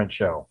wholly different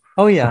show.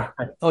 Oh yeah.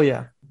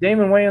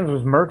 Damon Wayans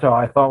was Murtaugh.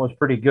 I thought was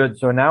pretty good.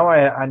 So now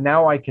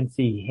I can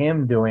see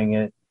him doing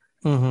it,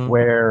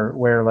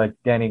 where like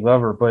Danny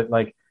Glover. But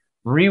like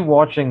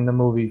rewatching the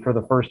movie for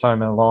the first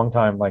time in a long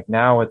time, like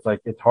now it's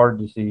hard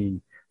to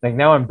see. Like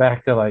now I'm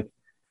back to like,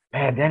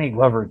 man, Danny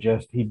Glover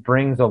he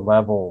brings a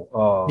level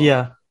of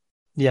I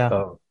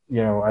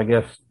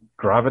guess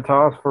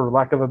gravitas, for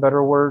lack of a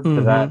better word,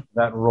 to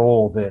that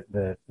role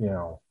that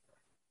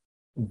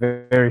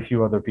very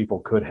few other people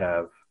could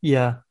have.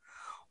 Yeah.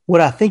 What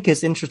I think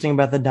is interesting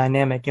about the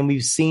dynamic, and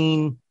we've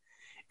seen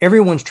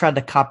everyone's tried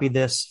to copy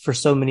this for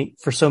so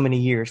many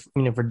years,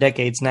 for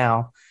decades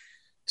now.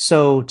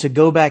 So to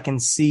go back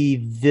and see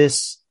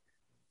this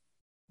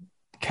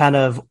kind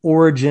of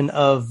origin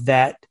of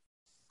that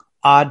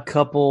odd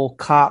couple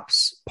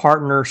cops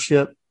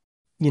partnership,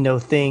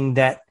 thing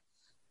that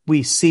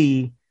we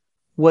see,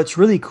 what's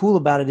really cool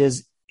about it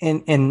is,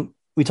 and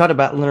we talked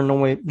about Leonard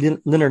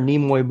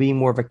Nimoy being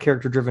more of a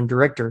character-driven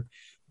director,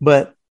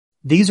 but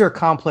these are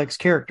complex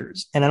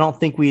characters. And I don't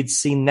think we had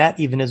seen that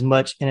even as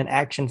much in an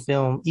action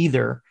film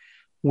either,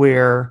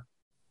 where,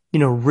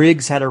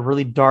 Riggs had a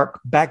really dark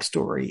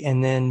backstory,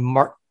 and then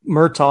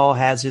Murtaugh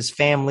has his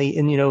family,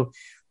 and,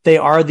 they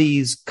are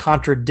these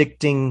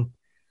contradicting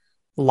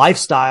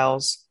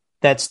lifestyles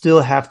that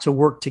still have to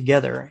work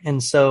together.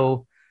 And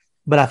so,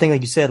 but I think,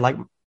 like you said, like,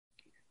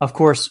 of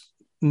course,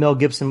 Mel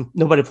Gibson,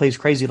 nobody plays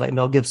crazy like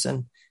Mel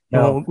Gibson.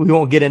 No. We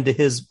won't get into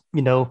his,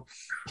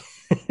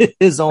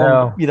 his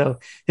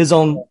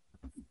own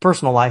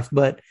personal life,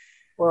 but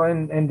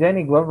and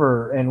Danny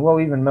Glover and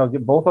even Mel,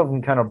 both of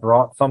them kind of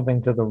brought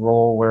something to the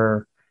role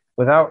where,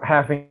 without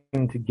having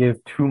to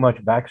give too much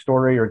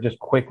backstory or just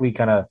quickly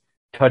kind of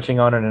touching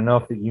on it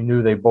enough that you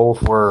knew they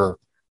both were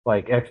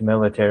like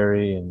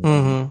ex-military,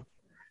 and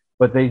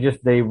but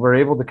they were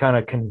able to kind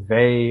of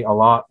convey a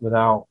lot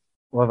without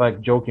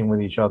like joking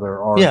with each other,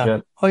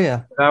 or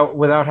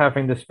without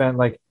having to spend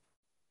like,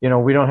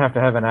 we don't have to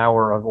have an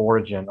hour of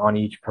origin on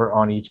each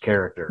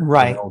character.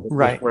 Right.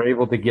 Right. We're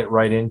able to get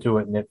right into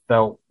it, and it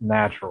felt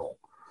natural.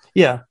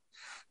 Yeah.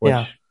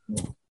 Which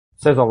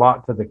says a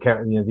lot to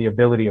the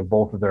ability of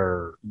both of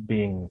their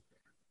being,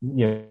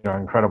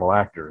 incredible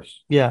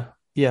actors. Yeah.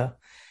 Yeah.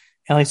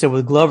 And like I said,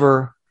 with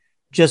Glover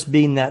just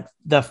being that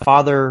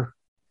father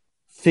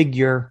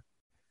figure,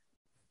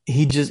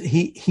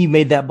 he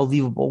made that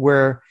believable,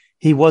 where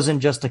he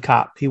wasn't just a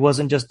cop. He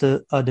wasn't just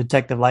a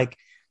detective. Like,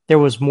 there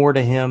was more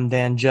to him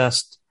than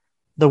just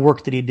the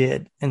work that he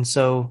did. And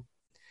so,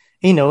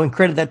 and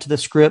credit that to the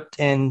script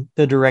and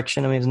the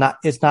direction. I mean,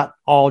 it's not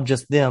all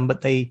just them,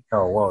 but they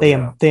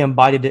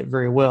embodied it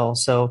very well.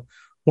 So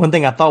one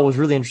thing I thought was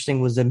really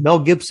interesting was that Mel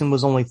Gibson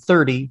was only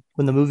 30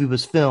 when the movie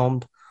was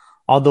filmed,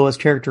 although his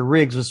character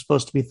Riggs was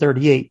supposed to be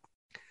 38.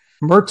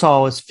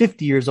 Murtaugh was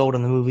 50 years old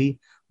in the movie,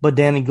 but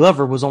Danny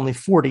Glover was only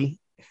 40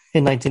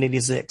 in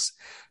 1986.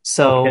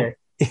 So,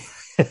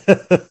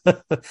 so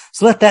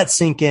let that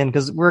sink in,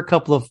 because we're a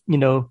couple of,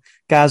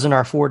 guys in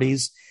our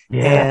 40s.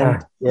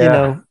 And,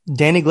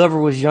 Danny Glover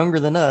was younger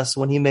than us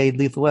when he made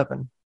Lethal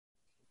Weapon.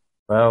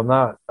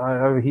 Well,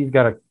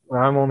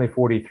 I'm only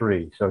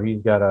 43, so he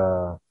had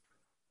a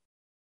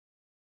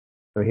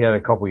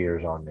couple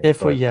years on me.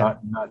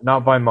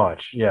 Not by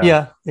much.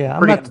 Yeah. Yeah.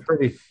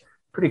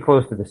 Pretty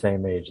close to the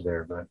same age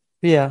there, but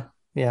yeah.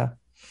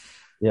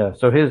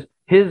 So his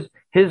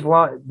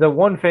line, the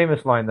one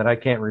famous line that I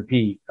can't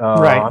repeat.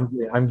 Right.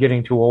 I'm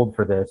getting too old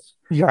for this.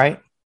 You're right.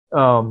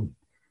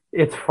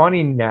 It's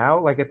funny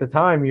now. Like, at the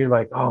time, you're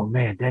like, "Oh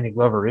man, Danny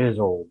Glover is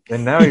old,"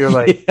 and now you're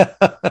like,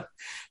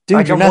 "Dude,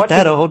 like, you're not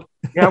that old."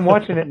 Yeah, I'm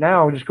watching it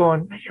now, just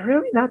going, "You're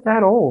really not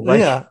that old." Like,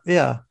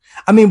 yeah.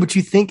 I mean, but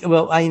you think,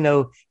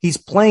 he's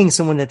playing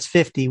someone that's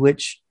 50,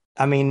 which,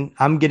 I mean,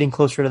 I'm getting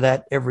closer to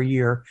that every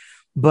year.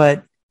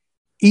 But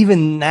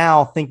even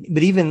now,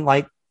 even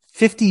like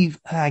 50,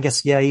 I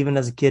guess, even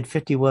as a kid,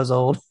 50 was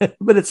old.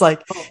 But it's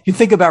like, you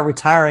think about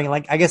retiring,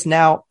 like, I guess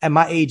now, at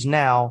my age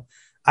now,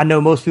 I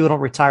know most people don't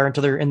retire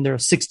until they're in their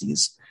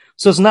 60s.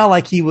 So it's not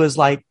like he was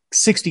like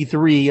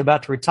 63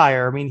 about to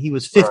retire. I mean, he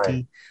was 50,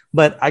 right.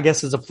 But I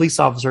guess as a police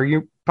officer,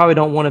 you probably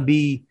don't want to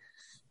be,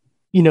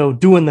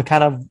 doing the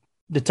kind of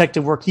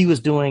detective work he was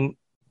doing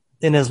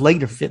in his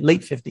late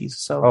 50s.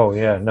 So,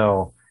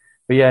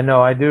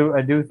 I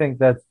do think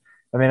that's,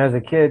 I mean, as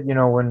a kid,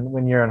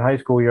 when you're in high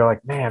school, you're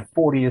like, man,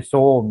 40 is so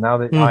old. Now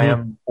that I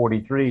am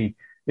 43,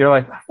 you're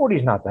like, 40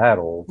 is not that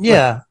old.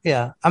 Yeah.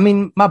 I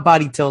mean, my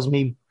body tells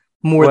me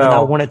more than I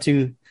want it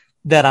to,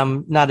 that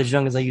I'm not as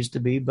young as I used to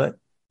be, but.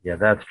 Yeah,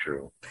 that's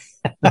true.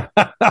 All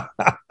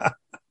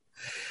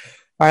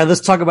right,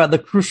 let's talk about the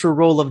crucial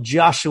role of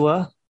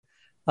Joshua.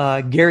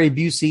 Gary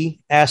Busey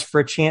asked for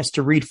a chance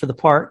to read for the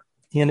part.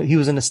 He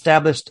was an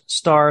established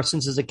star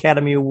since his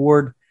Academy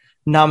Award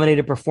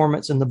nominated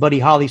performance in the Buddy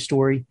Holly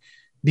story.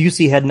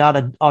 Busey had not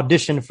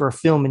auditioned for a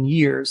film in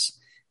years.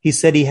 He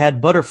said he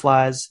had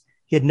butterflies.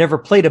 He had never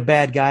played a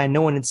bad guy, and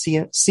no one had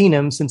seen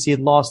him since he had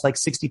lost like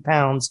 60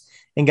 pounds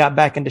and got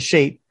back into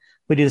shape.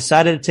 But he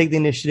decided to take the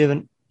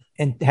initiative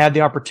and have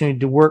the opportunity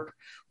to work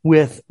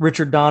with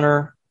Richard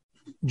Donner,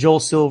 Joel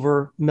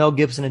Silver, Mel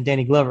Gibson, and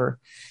Danny Glover.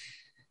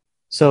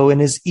 So in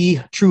his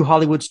True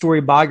Hollywood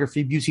Story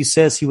biography, Busey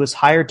says he was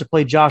hired to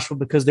play Joshua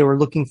because they were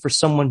looking for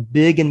someone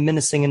big and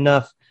menacing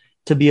enough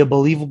to be a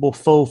believable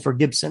foe for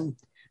Gibson.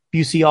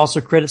 Busey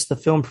also credits the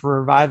film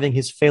for reviving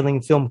his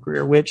failing film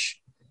career, which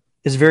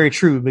is very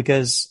true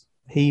because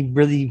he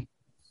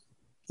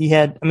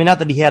had, I mean, not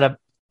that he had a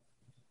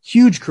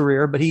huge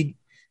career, but he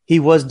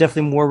was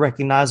definitely more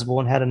recognizable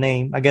and had a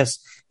name. I guess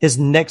his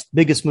next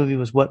biggest movie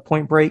was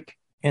Point Break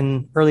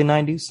in early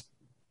 90s.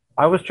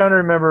 I was trying to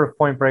remember if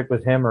Point Break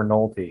was him or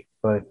Nolte,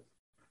 but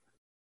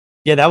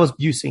yeah, that was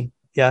Busey.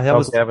 Yeah, that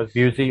was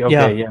Busey.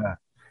 Okay, yeah.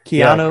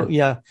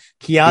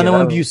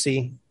 Keanu and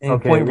Busey in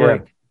Point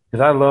Break.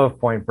 Because I love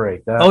Point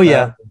Break.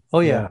 Yeah.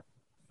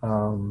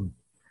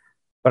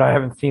 But I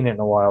haven't seen it in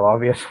a while,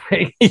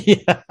 obviously.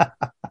 Yeah.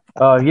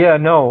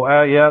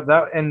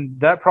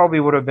 That probably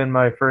would have been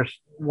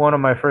one of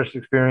my first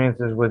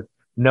experiences with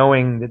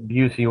knowing that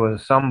Busey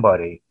was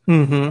somebody.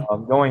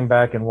 Mm-hmm. Going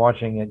back and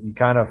watching it, you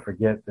kind of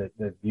forget that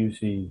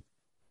Busey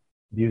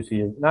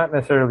is not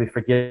necessarily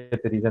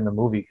forget that he's in the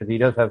movie because he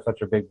does have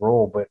such a big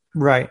role, but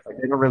right,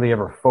 they don't really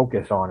ever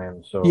focus on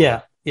him. So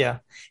yeah,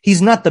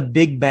 he's not the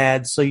big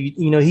bad, so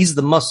you know he's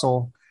the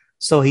muscle,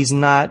 so he's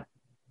not.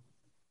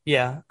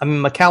 Yeah, I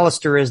mean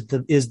McAllister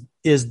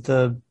is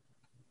the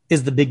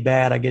big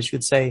bad, I guess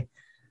you'd say.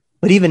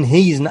 But even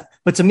he's not.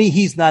 But to me,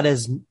 he's not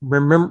as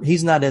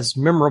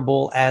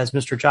memorable as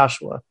Mr.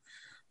 Joshua.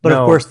 But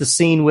of course, the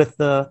scene with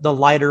the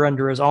lighter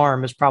under his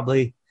arm is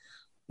probably,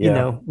 you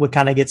know, what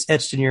kind of gets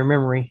etched in your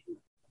memory.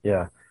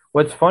 Yeah.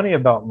 What's funny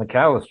about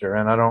McAllister,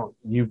 and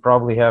you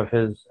probably have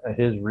his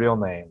real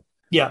name.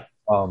 Yeah.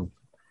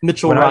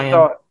 Mitchell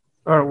Ryan.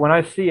 When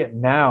I see it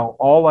now,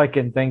 all I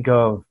can think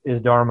of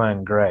is Dharma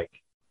and Greg.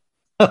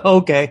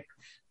 Okay.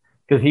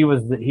 Because he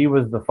was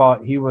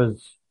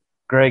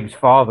Greg's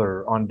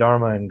father on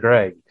Dharma and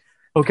Greg.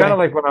 Okay. Kind of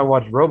like when I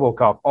watch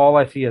RoboCop, all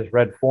I see is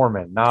Red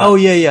Foreman. Not, not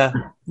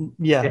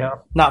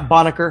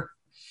Bonneker.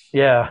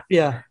 Yeah.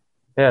 Yeah.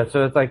 Yeah.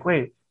 So it's like,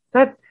 wait,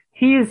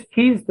 he's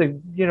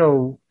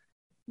the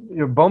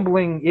your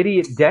bumbling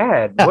idiot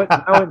dad. What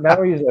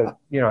now he's a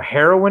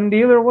heroin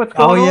dealer? What's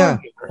going on?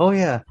 Oh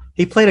yeah.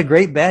 He played a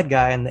great bad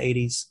guy in the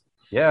 80s.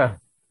 Yeah.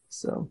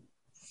 So,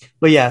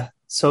 but yeah.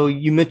 So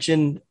you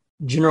mentioned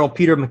General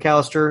Peter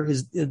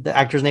McAllister. The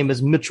actor's name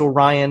is Mitchell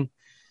Ryan.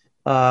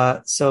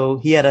 So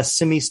he had a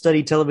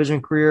semi-study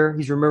television career.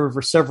 He's remembered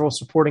for several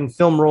supporting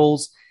film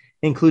roles,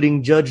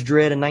 including Judge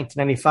Dredd in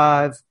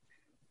 1995.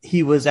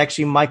 He was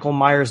actually Michael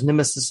Myers'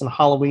 nemesis in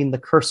Halloween, The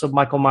Curse of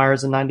Michael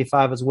Myers in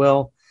 95 as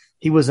well.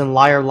 He was in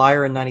Liar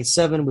Liar in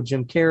 97 with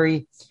Jim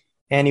Carrey.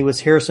 And he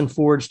was Harrison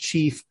Ford's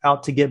chief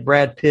out to get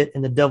Brad Pitt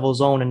in The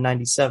Devil's Own in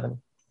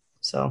 97.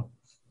 So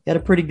he had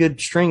a pretty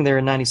good string there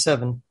in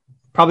 97.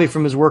 Probably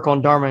from his work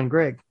on Dharma and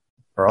Greg.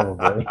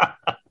 Probably. I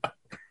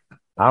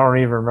don't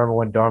even remember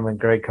when Dharma and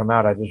Greg come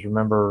out. I just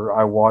remember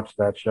I watched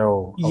that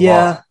show a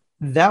lot.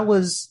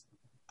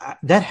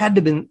 That had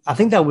to been, I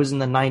think that was in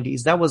the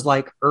 90s. That was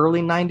like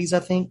early 90s, I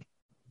think.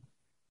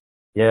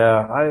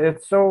 Yeah,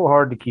 it's so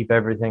hard to keep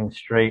everything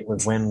straight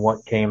with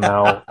what came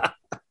out.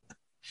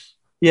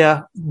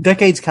 Yeah,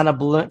 decades kind of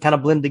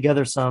blend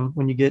together some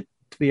when you get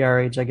to be our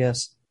age, I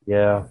guess.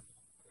 Yeah.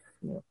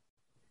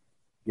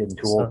 Getting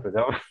too old for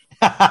those.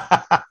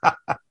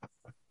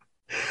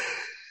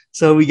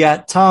 So we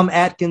got Tom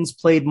Atkins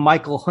played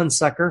Michael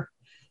Hunsaker,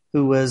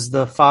 who was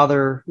the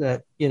father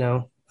that,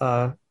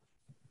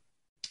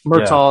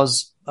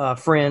 Murtaugh's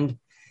friend.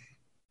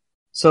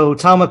 So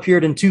Tom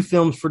appeared in 2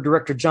 films for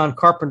director John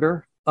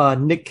Carpenter,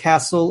 Nick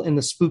Castle in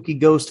the spooky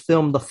ghost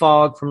film The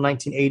Fog from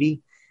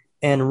 1980,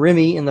 and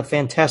Remy in the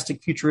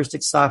fantastic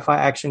futuristic sci-fi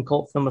action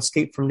cult film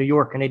Escape from New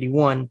York in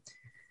 81.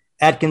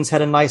 Atkins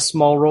had a nice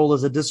small role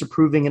as a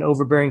disapproving and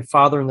overbearing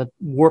father in the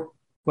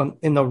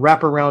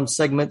wraparound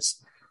segments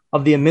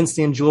of the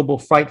immensely enjoyable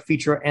Fright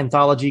feature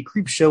anthology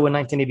Creepshow in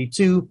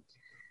 1982.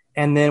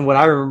 And then what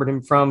I remembered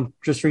him from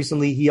just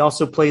recently, he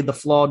also played the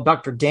flawed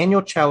Dr.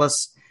 Daniel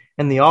Chalice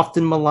in the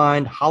often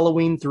maligned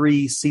Halloween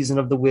 3 Season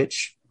of the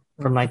Witch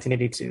from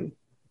 1982.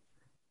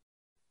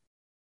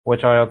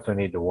 Which I also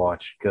need to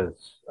watch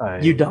because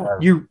you don't.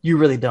 You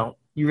really don't.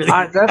 You really.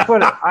 That's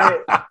what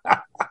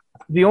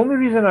the only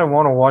reason I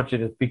want to watch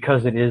it is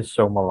because it is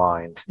so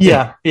maligned.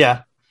 Yeah.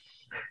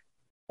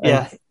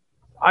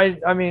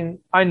 I mean,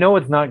 I know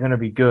it's not going to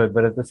be good,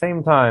 but at the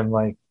same time,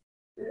 like,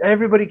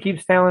 everybody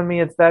keeps telling me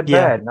it's that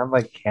bad. And I'm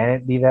like, can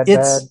it be that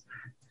bad?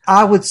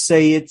 I would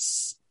say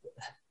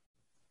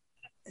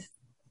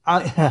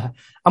I'm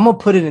going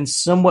to put it in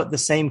somewhat the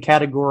same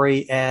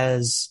category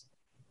as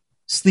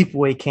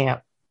Sleepaway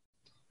Camp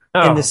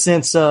in the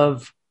sense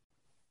of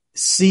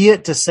see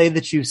it to say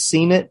that you've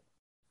seen it,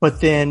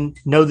 but then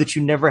know that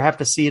you never have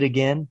to see it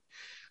again.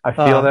 I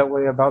feel that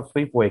way about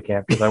Sleepaway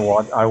Camp because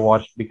I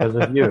watched because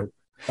of you.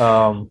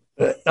 I'm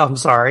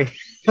sorry.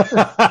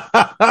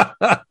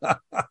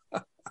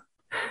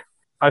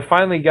 I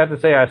finally got to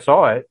say I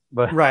saw it,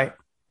 but right.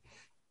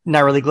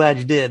 Not really glad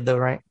you did, though,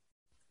 right?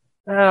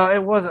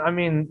 It wasn't. I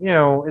mean,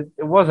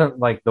 it wasn't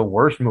like the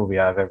worst movie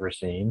I've ever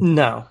seen.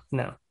 No.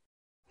 But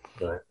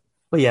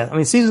But yeah, I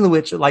mean, Season of the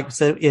Witch, like I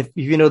said, if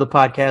you know the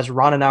podcast,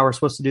 Ron and I were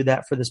supposed to do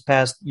that for this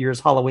past year's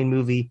Halloween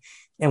movie.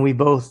 And we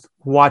both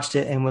watched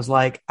it and was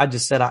like, I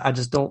just said, I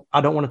don't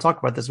want to talk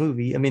about this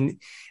movie. I mean,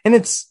 and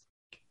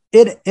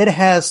it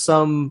has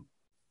some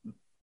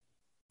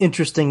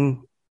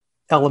interesting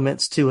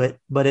elements to it,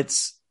 but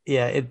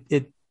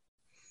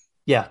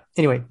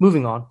anyway,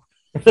 moving on.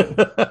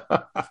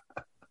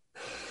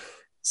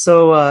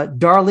 So,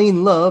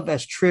 Darlene Love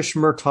as Trish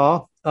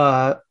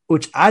Murtaugh,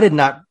 which I did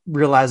not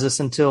realize this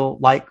until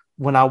like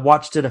when I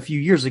watched it a few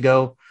years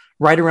ago,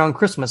 right around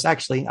Christmas.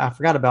 Actually, I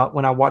forgot about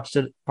when I watched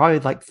it probably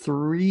like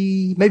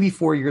 3, maybe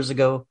 4 years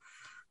ago,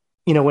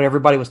 you know, when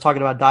everybody was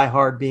talking about Die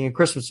Hard being a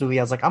Christmas movie.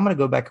 I was like, I'm going to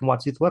go back and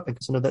watch Lethal Weapon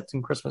because I know that's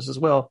in Christmas as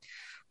well.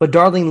 But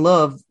Darlene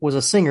Love was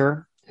a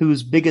singer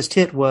whose biggest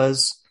hit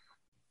was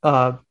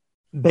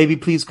Baby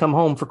Please Come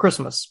Home for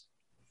Christmas.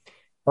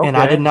 Okay. And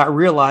I did not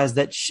realize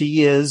that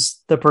she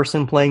is the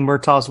person playing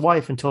Murtaugh's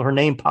wife until her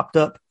name popped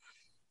up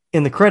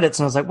in the credits.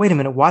 And I was like, wait a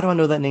minute, why do I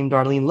know that name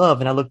Darlene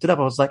Love? And I looked it up.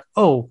 I was like,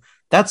 oh,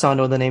 that's how I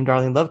know the name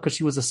Darlene Love, because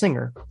she was a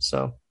singer.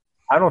 So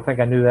I don't think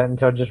I knew that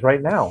until just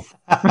right now.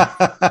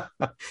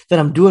 Then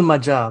I'm doing my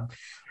job.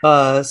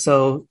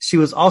 So she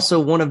was also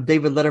one of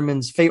David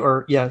Letterman's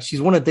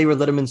she's one of David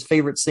Letterman's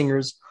favorite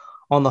singers.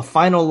 On the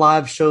final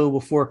live show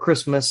before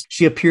Christmas,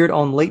 she appeared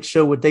on Late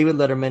Show with David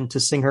Letterman to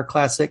sing her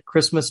classic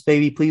Christmas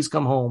Baby Please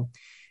Come Home.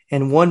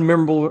 In one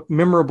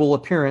memorable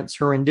appearance,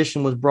 her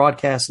rendition was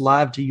broadcast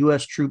live to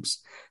U.S.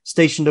 troops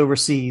stationed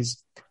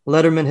overseas.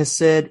 Letterman has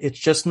said, it's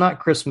just not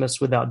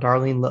Christmas without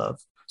Darlene Love.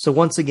 So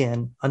once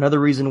again, another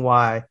reason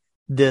why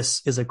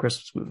this is a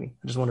Christmas movie.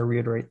 I just want to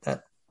reiterate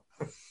that.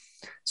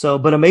 So,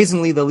 but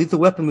amazingly, the Lethal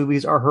Weapon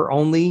movies are her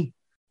only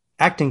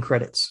acting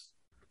credits.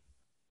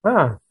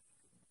 Huh.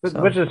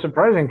 Which is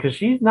surprising because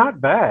she's not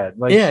bad.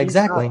 Like, yeah,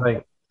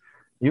 exactly.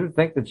 You would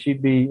think that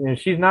she'd be,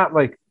 she's not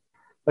like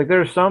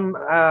there's some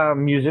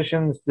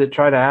musicians that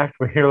try to act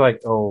where you're like,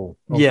 oh,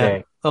 okay.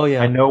 Yeah. Oh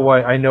yeah. I know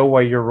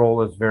why your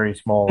role is very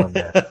small in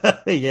this.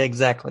 Yeah,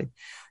 exactly.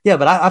 Yeah,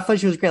 but I thought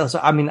she was great.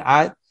 So I mean,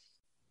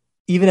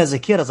 even as a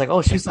kid, I was like,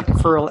 oh, she's a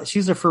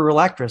for real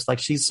actress. Like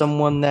she's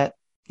someone that,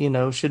 you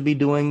know, should be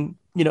doing,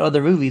 you know,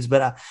 other movies,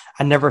 but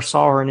I never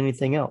saw her in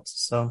anything else.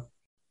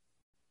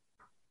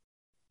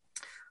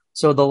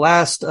 So the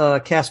last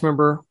cast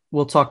member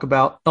we'll talk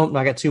about. Oh, no,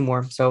 I got 2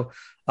 more. So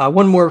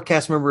one more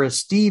cast member is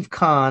Steve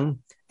Kahn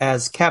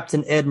as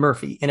Captain Ed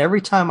Murphy. And every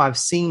time I've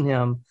seen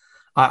him,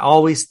 I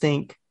always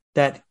think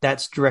that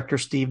that's director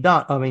Steve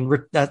Donner. I mean,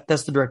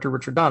 that's the director,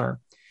 Richard Donner.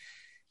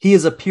 He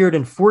has appeared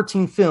in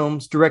 14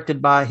 films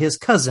directed by his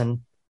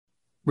cousin,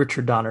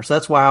 Richard Donner. So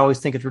that's why I always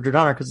think it's Richard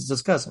Donner, because it's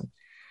his cousin.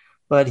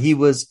 But he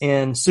was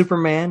in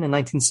Superman in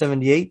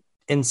 1978,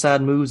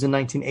 Inside Moves in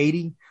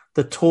 1980,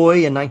 The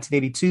Toy in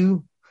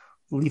 1982,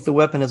 Lethal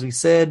Weapon, as we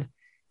said.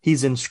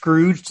 He's in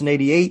Scrooged in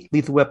 88,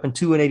 Lethal Weapon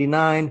 2 in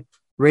 89,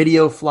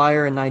 Radio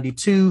Flyer in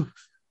 92,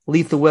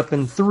 Lethal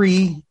Weapon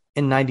 3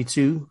 in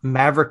 92,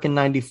 Maverick in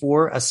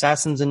 94,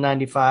 Assassins in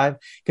 95,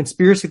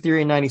 Conspiracy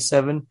Theory in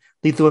 97,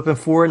 Lethal Weapon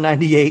 4 in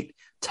 98,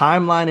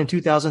 Timeline in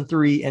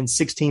 2003, and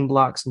 16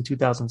 Blocks in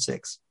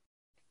 2006.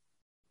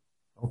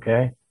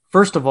 Okay.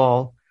 First of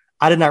all,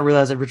 I did not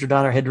realize that Richard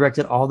Donner had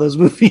directed all those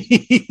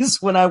movies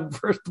when I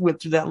first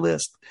went through that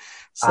list.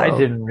 So, I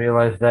didn't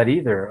realize that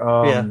either.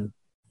 Yeah.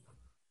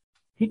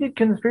 He did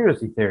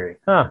Conspiracy Theory,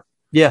 huh?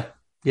 Yeah.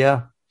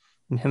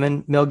 And him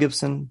and Mel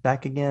Gibson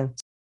back again.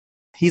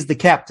 He's the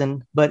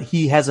captain, but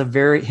he has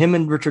him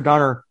and Richard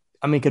Donner,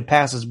 I mean, could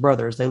pass as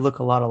brothers. They look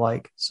a lot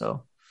alike.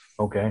 So,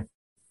 okay.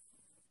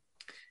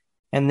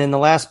 And then the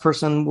last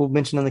person we'll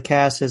mention in the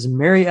cast is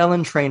Mary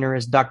Ellen Trainor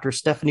as Dr.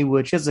 Stephanie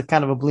Wood. She has a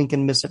kind of a blink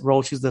and miss it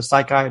role. She's the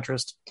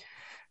psychiatrist,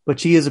 but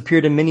she has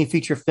appeared in many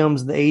feature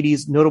films in the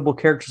 80s. Notable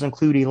characters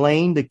include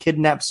Elaine, the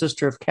kidnapped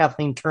sister of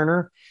Kathleen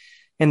Turner,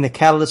 and the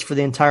catalyst for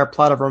the entire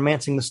plot of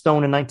Romancing the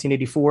Stone in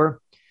 1984.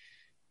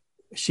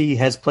 She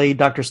has played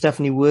Dr.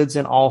 Stephanie Woods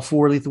in all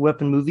 4 Lethal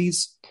Weapon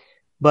movies,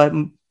 but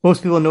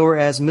most people know her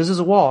as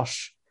Mrs.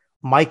 Walsh,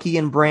 Mikey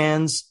and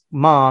Brand's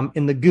mom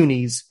in The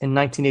Goonies in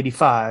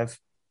 1985.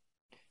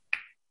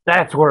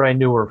 That's where I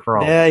knew her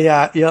from.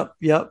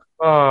 Yep.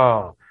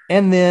 Oh.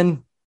 And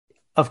then,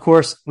 of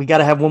course, we got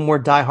to have one more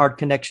Die Hard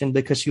connection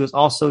because she was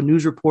also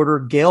news reporter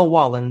Gail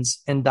Wallens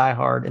in Die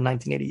Hard in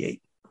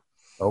 1988.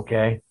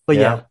 Okay.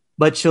 But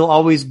but she'll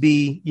always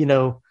be, you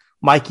know,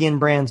 Mikey and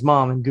Brand's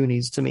mom in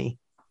Goonies to me.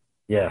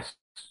 Yes.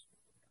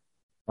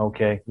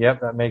 Okay.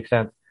 Yep, that makes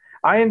sense.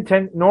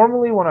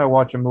 Normally when I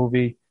watch a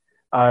movie,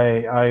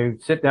 I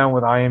sit down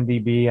with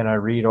IMDb and I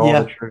read all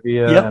the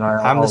trivia. Yep. And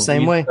I'm the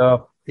same way.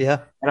 Stuff. Yeah.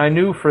 And I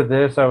knew for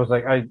this, I was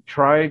like, I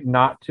tried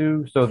not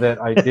to, so that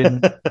I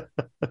didn't,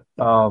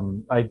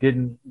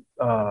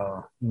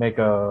 make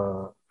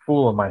a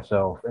fool of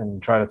myself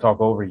and try to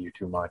talk over you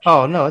too much.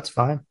 Oh no, it's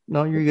fine.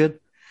 No, you're good.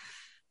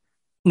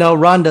 No,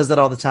 Ron does that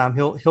all the time.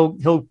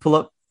 He'll pull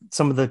up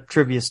some of the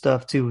trivia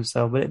stuff too.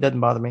 So, but it doesn't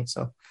bother me.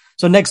 So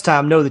next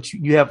time, know that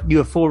you have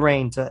full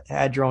reign to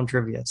add your own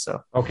trivia.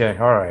 So okay,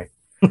 all right.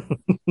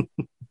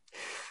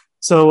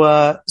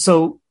 So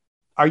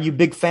are you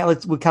big fan?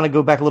 We'll kind of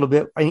go back a little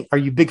bit. Are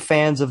you big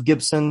fans of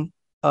Gibson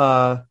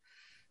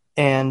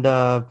and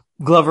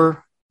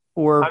Glover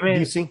or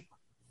Busey?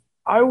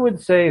 I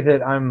would say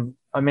that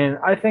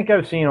I think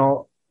I've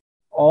seen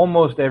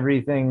almost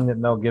everything that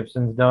Mel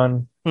Gibson's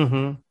done.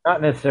 Mm-hmm.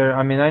 Not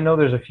necessarily. I know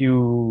there's a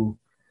few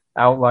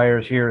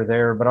outliers here or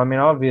there, but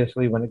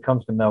obviously when it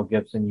comes to Mel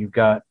Gibson, you've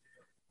got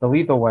the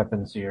Lethal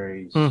Weapon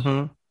series.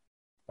 Mm-hmm.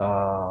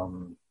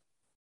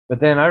 But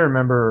then I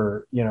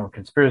remember,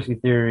 Conspiracy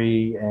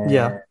Theory and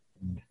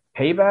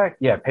Payback.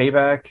 Yeah,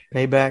 Payback.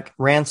 Payback.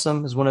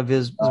 Ransom is one of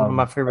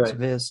my favorites of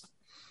his.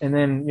 And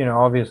then,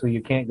 obviously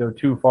you can't go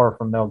too far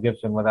from Mel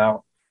Gibson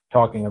without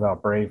talking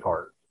about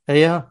Braveheart.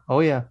 Yeah.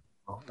 Oh, yeah.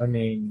 Out of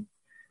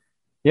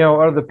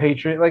the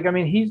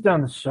Patriot, he's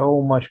done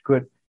so much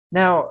good.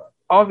 Now,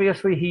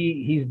 obviously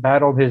he's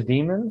battled his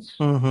demons.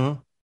 Mm-hmm.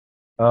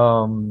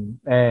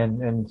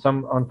 And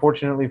some,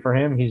 unfortunately for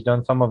him, he's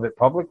done some of it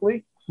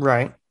publicly.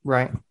 Right.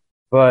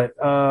 But,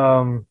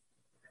 and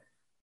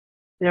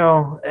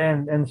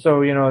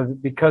so,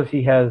 because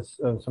he has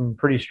some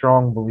pretty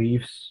strong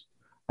beliefs,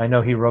 I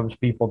know he rubs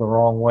people the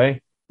wrong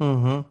way.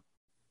 Mm-hmm.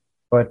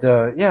 But,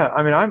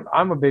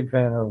 I'm a big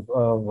fan of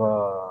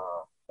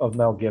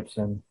Mel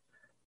Gibson.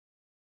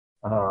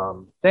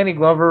 Danny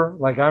Glover,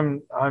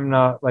 I'm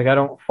not, I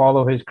don't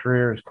follow his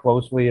career as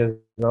closely as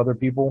other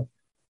people,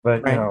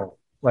 but, right.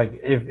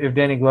 If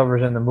Danny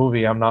Glover's in the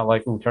movie, I'm not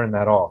like, ooh, turn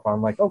that off.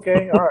 I'm like,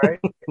 okay, all right.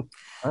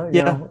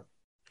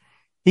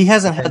 He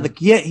hasn't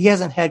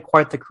had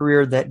quite the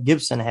career that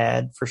Gibson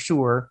had, for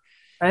sure.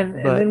 And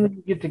then when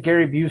you get to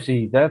Gary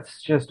Busey,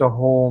 that's just a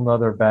whole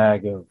nother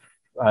bag of,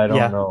 I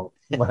don't know.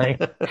 He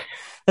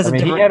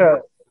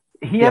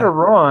had a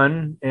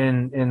run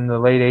in the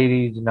late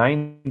 80s,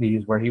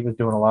 90s where he was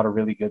doing a lot of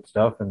really good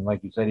stuff. And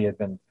like you said, he had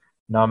been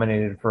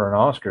nominated for an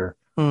Oscar.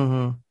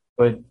 Mm-hmm.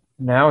 But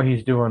now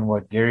he's doing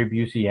Gary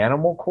Busey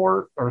Animal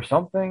Court or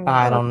something?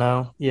 I don't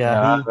know.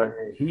 Yeah.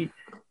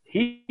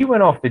 He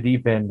went off the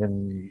deep end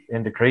and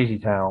into Crazy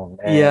Town.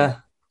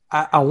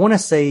 I want to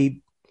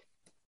say,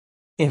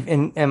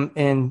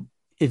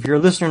 if you're a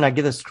listener and I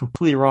get this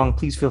completely wrong,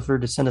 please feel free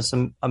to send us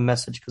a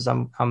message, because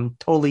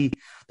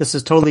this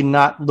is totally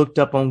not looked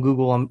up on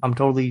Google. I'm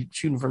totally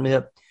shooting from the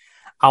hip.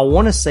 I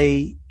want to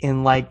say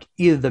in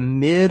either the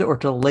mid or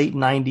to the late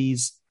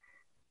 90s,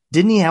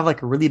 didn't he have a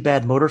really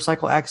bad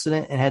motorcycle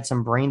accident and had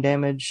some brain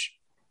damage?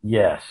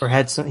 Yes. Or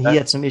had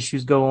some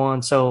issues go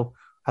on. So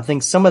I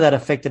think some of that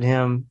affected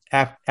him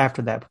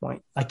after that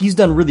point. He's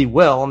done really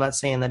well. I'm not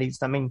saying that he's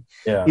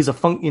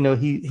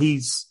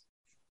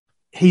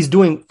he's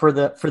doing for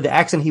the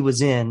accent he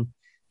was in,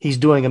 he's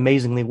doing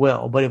amazingly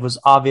well, but it was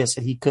obvious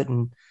that he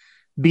couldn't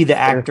be the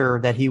actor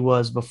that he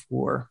was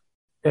before.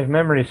 If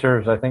memory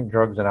serves, I think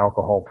drugs and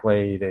alcohol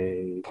played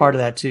a part of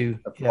that too.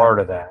 Part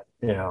of that,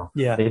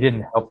 Yeah. They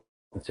didn't help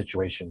the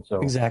situation.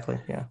 So exactly.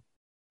 Yeah.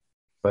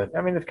 But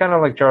it's kind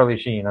of like Charlie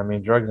Sheen.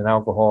 Drugs and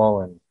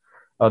alcohol and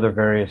other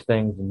various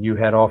things, and you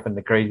head off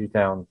into Crazy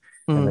Town.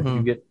 And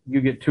Mm-hmm. if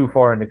you get too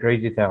far into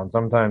Crazy Town,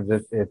 sometimes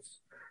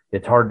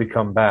it's hard to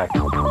come back.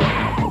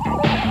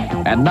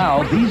 And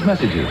now these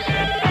messages.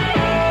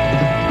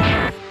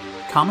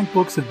 Comic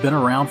books have been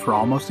around for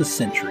almost a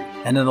century,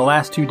 and in the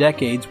last 2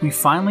 decades, we've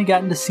finally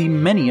gotten to see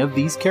many of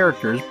these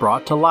characters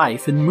brought to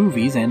life in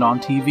movies and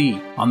on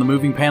TV. On the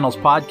Moving Panels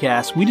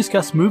podcast, we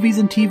discuss movies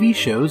and TV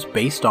shows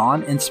based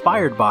on,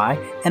 inspired by,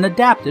 and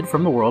adapted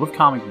from the world of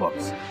comic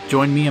books.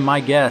 Join me and my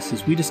guests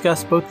as we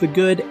discuss both the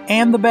good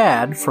and the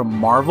bad from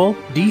Marvel,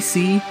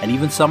 DC, and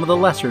even some of the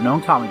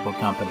lesser-known comic book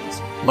companies.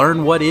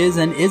 Learn what is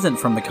and isn't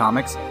from the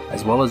comics,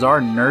 as well as our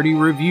nerdy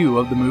review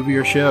of the movie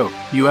or show.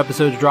 New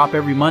episodes drop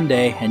every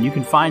Monday, and you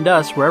can find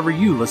us wherever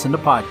you listen to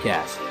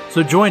podcasts.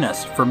 So join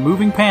us for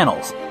Moving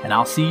Panels, and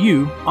I'll see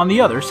you on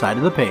the other side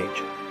of the page.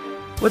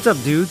 What's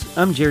up, dudes?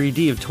 I'm Jerry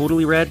D of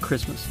Totally Rad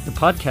Christmas, the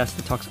podcast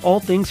that talks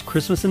all things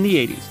Christmas in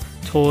the 80s.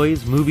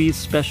 Toys, movies,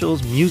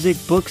 specials, music,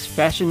 books,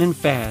 fashion, and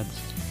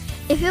fads.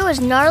 If it was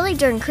gnarly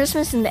during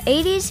Christmas in the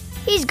 80s,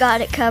 he's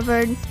got it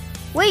covered.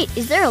 Wait,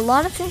 is there a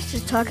lot of things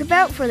to talk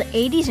about for the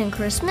 80s and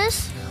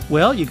Christmas?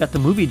 Well, you got the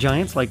movie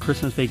giants like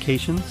Christmas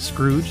Vacation,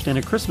 Scrooged, and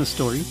A Christmas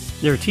Story.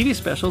 There are TV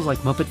specials like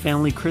Muppet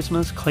Family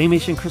Christmas,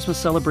 Claymation Christmas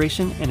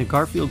Celebration, and a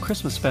Garfield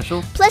Christmas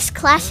Special. Plus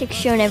classics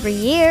shown every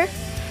year.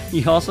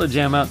 You also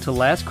jam out to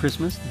Last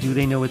Christmas, Do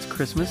They Know It's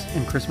Christmas,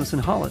 and Christmas in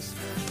Hollis.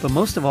 But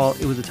most of all,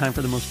 it was a time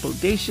for the most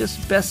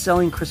bodacious,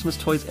 best-selling Christmas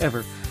toys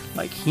ever,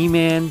 like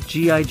He-Man,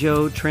 G.I.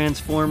 Joe,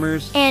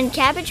 Transformers, and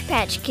Cabbage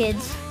Patch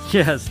Kids.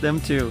 Yes,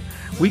 them too.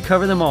 We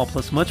cover them all,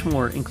 plus much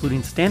more,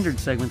 including standard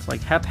segments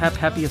like Hap Hap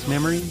Happiest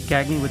Memory,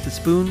 Gag Me with the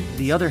Spoon,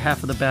 The Other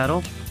Half of the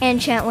Battle,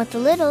 and Chant with the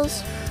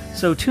Littles.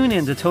 So tune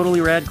in to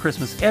Totally Rad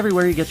Christmas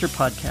everywhere you get your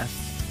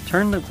podcasts.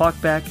 Turn the clock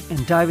back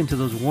and dive into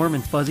those warm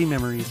and fuzzy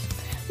memories.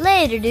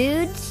 Later,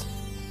 dudes.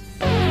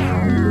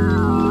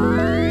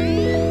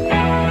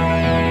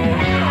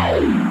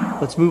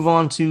 Let's move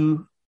on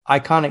to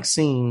iconic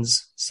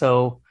scenes.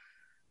 So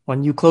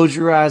when you close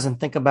your eyes and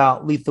think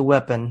about Lethal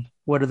Weapon,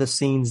 what are the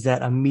scenes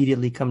that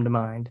immediately come to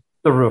mind?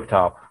 The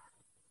rooftop.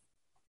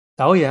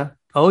 Oh, yeah.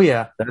 Oh,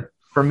 yeah.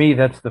 for me,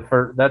 that's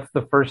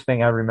the first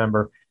thing I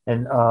remember.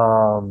 And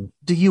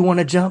do you want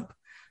to jump?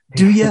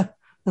 Do you?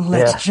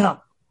 Let's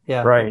jump.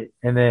 Yeah. Right.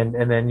 And then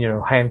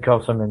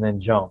handcuffs him and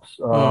then jumps.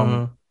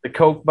 The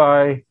Coke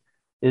buy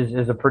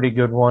is a pretty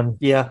good one.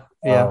 Yeah.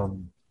 Yeah.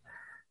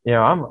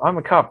 I'm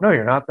a cop. No,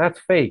 you're not. That's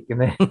fake.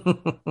 And then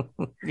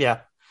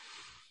yeah.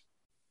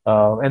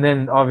 And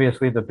then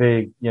obviously the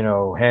big,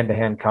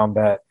 hand-to-hand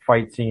combat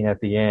fight scene at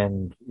the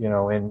end,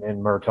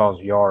 in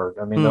Murtaugh's yard.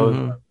 I mean,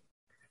 those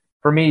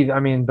for me,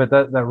 but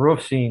that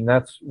roof scene,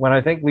 that's when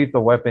I think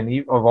Lethal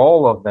Weapon, of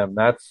all of them,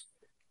 that's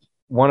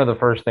one of the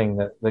first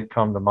things that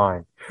come to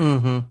mind.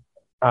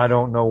 I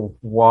don't know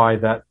why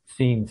that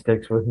scene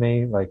sticks with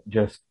me. Like,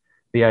 just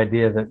the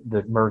idea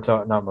that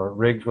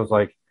Riggs was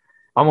like,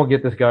 I'm going to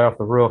get this guy off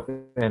the roof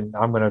and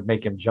I'm going to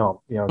make him jump,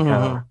 kind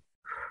of.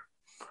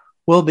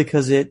 Well,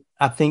 because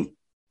I think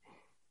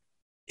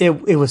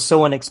it was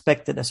so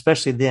unexpected,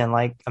 especially then.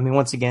 Like,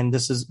 once again,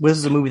 this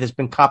is a movie that's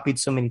been copied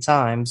so many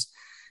times.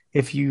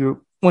 If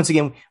you, once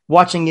again,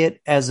 watching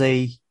it as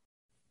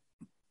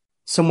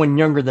someone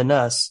younger than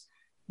us,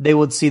 they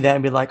would see that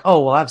and be like,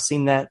 oh, well, I've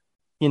seen that,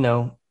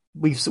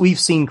 we've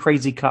seen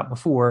Crazy Cop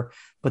before,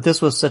 but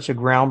this was such a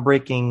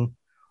groundbreaking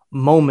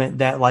moment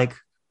that, like,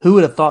 who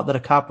would have thought that a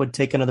cop would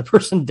take another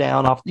person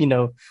down off,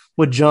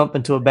 would jump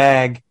into a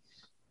bag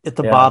at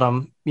the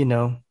bottom,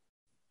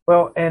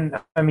 Well, and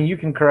you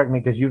can correct me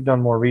because you've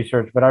done more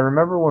research, but I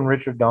remember when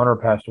Richard Donner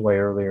passed away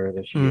earlier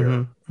this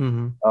year,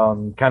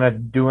 kind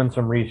of doing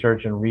some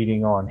research and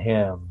reading on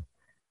him.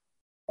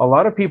 A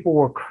lot of people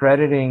were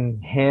crediting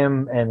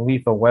him and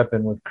Lethal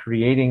Weapon with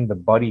creating the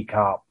buddy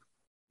cop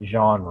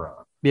genre.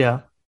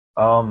 Yeah.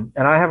 And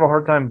I have a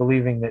hard time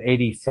believing that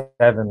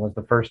 87 was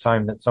the first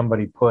time that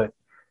somebody put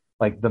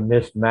like the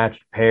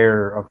mismatched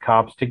pair of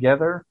cops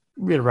together.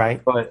 You're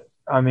right. But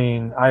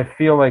I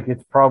feel like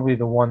it's probably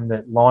the one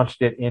that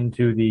launched it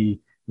into the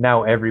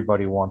now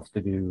everybody wants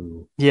to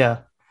do. Yeah.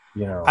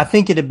 I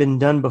think it had been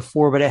done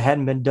before, but it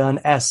hadn't been done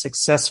as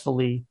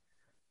successfully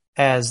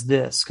as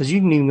this. Because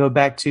you can even go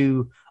back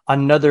to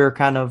another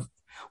kind of,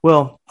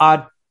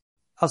 I'll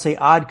say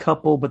odd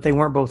couple, but they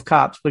weren't both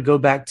cops, but go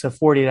back to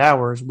 48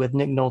 Hours with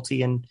Nick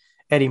Nolte and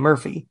Eddie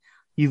Murphy.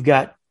 You've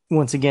got,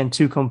 once again,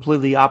 two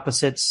completely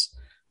opposites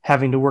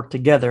having to work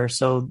together.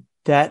 So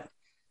that,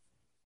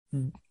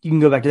 you can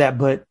go back to that,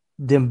 but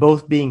them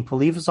both being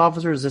police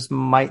officers, this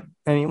might,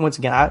 once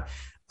again,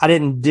 I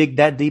didn't dig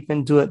that deep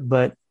into it,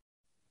 but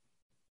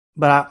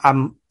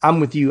I'm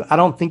with you. I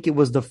don't think it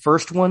was the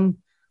first one,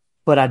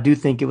 but I do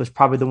think it was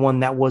probably the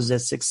one that was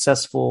as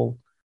successful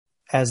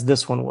as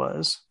this one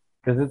was.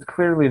 Because it's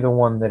clearly the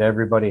one that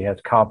everybody has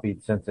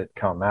copied since it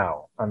come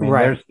out.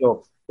 Right.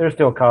 they're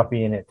still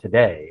copying it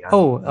today.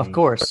 Of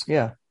course.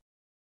 Yeah.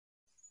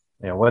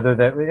 Whether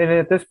that, and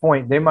at this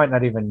point, they might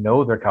not even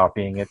know they're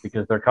copying it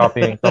because they're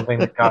copying something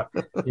that,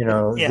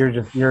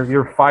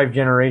 you're 5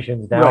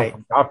 generations down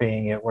from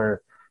copying it,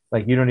 where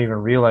like you don't even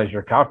realize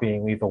you're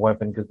copying Lethal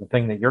Weapon because the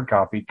thing that you're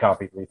copied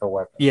Lethal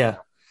Weapon. Yeah.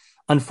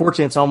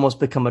 Unfortunately, it's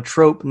almost become a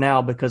trope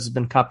now because it's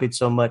been copied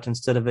so much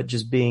instead of it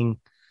just being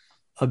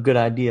a good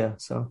idea.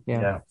 So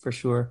yeah. For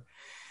sure.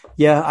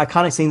 Yeah.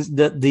 Iconic scenes.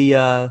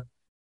 The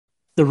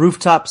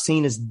rooftop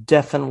scene is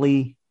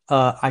definitely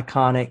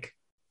iconic.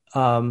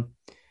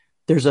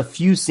 There's a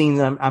few scenes,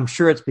 I'm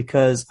sure it's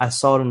because I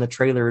saw it in the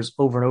trailers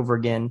over and over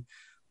again,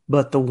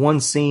 but the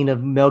one scene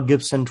of Mel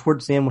Gibson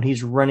towards the end when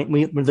he's running,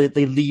 when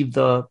they leave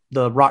the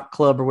rock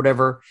club or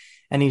whatever,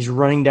 and he's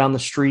running down the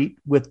street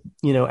with,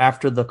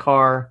 after the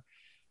car,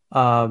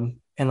 and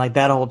like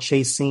that whole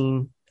chase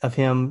scene of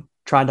him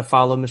trying to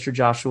follow Mr.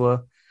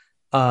 Joshua.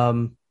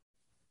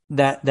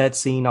 That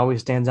scene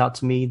always stands out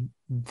to me.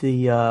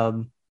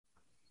 The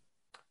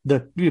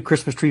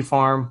Christmas tree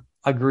farm,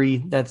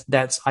 agree. That's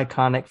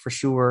iconic for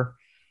sure.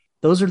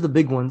 Those are the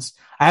big ones.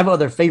 I have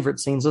other favorite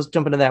scenes. Let's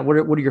jump into that. What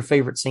are your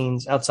favorite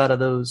scenes outside of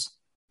those?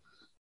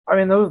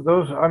 There's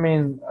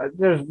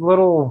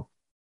little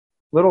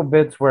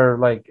bits where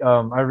like,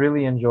 I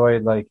really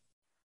enjoyed like,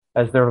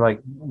 as they're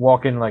like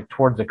walking like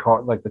towards the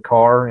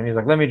car, and he's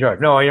like, let me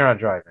drive. No, you're not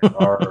driving.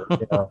 Or,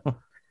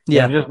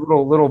 just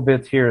little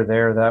bits here or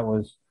there. That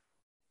was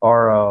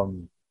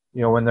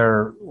when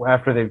they're,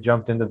 after they've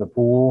jumped into the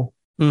pool,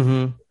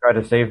 try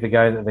to save the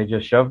guy that they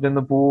just shoved in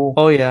the pool.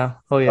 Oh yeah.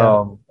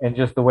 And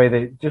just the way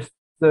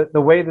the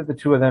way that the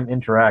two of them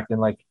interact, and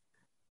like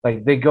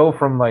they go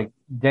from like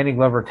Danny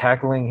Glover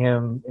tackling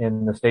him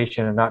in the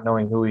station and not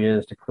knowing who he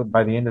is to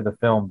by the end of the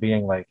film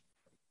being like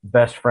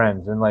best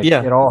friends, and like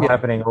it all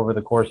happening over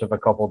the course of a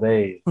couple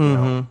days.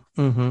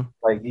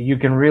 Like you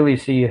can really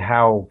see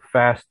how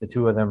fast the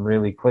two of them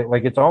really click.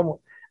 Like it's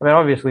almost,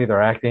 obviously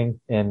they're acting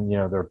and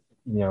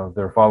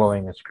they're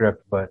following a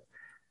script, but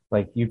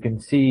like you can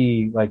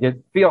see, like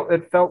it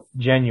felt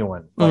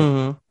genuine.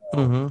 Like,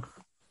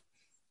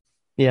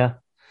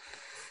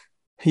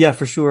 Yeah,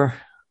 for sure.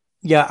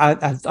 Yeah,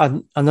 I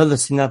another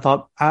scene I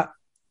thought I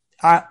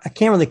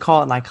can't really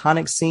call it an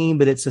iconic scene,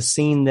 but it's a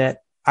scene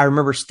that I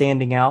remember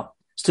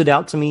stood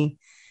out to me,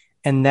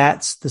 and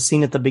that's the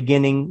scene at the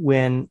beginning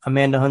when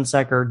Amanda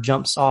Hunsaker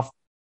jumps off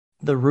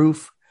the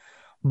roof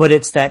but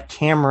it's that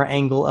camera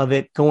angle of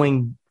it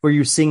going where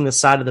you're seeing the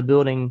side of the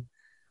building,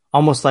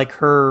 almost like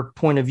her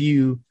point of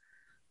view,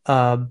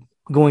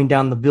 going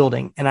down the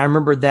building. And I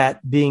remember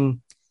that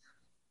being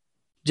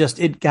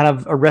it kind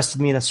of arrested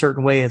me in a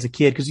certain way as a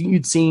kid, because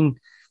you'd seen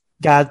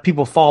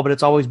people fall, but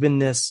it's always been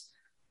this,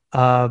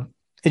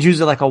 it's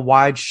usually like a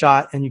wide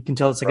shot and you can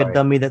tell it's like a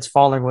dummy that's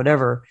falling or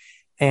whatever.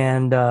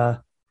 And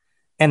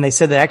they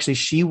said that actually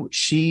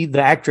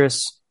the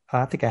actress,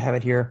 I think I have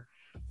it here.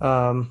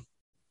 For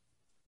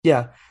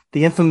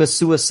the infamous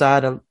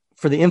suicide,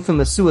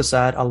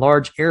 a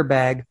large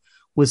airbag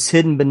was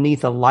hidden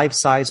beneath a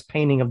life-size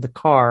painting of the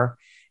car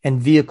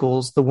and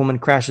vehicles the woman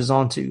crashes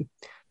onto.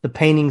 The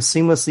painting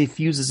seamlessly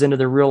fuses into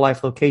the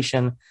real-life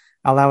location,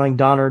 allowing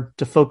Donner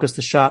to focus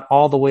the shot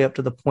all the way up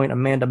to the point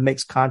Amanda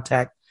makes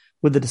contact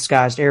with the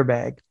disguised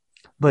airbag.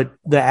 But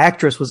the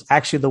actress was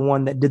actually the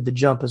one that did the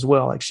jump as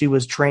well. Like, she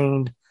was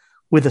trained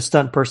with a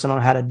stunt person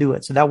on how to do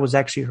it. So that was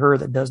actually her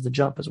that does the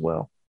jump as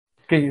well.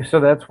 Okay, so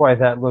that's why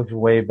that looks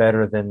way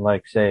better than,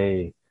 like,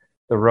 say,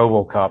 the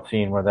RoboCop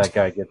scene where that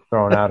guy gets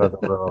thrown out of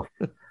the roof.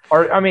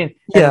 Or, I mean,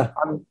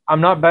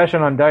 I'm not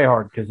bashing on Die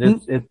Hard because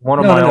it's one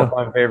of my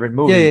all-time favorite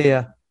movies.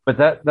 Yeah. But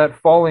that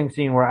falling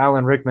scene where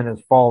Alan Rickman is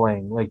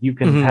falling, like, you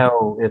can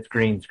tell it's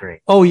green screen.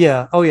 Oh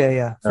yeah,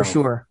 for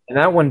sure. And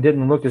that one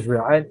didn't look as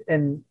real.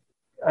 And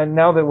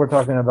now that we're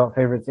talking about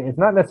favorite scene, it's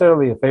not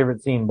necessarily a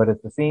favorite scene, but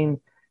it's a scene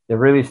that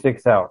really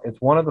sticks out. It's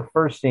one of the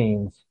first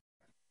scenes,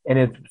 and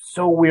it's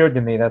so weird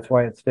to me. That's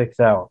why it sticks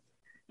out.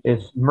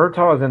 Is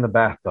Murtaugh's in the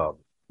bathtub.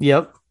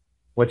 Yep.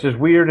 Which is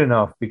weird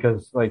enough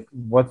because, like,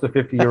 what's a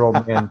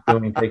 50-year-old man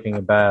doing taking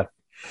a bath?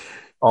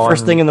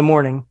 First thing in the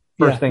morning.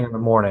 Thing in the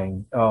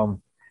morning.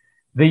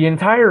 The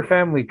entire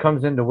family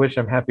comes in to wish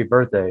him happy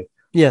birthday.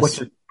 Yes.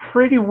 Which is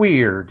pretty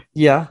weird.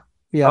 Yeah.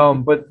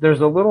 But there's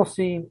a little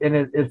scene, and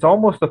it's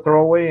almost a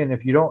throwaway. And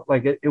if you don't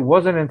like it, it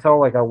wasn't until,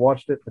 like, I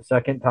watched it the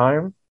second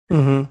time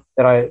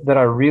that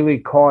I really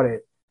caught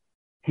it.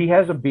 He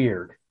has a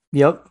beard.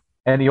 Yep.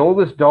 And the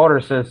oldest daughter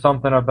says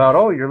something about,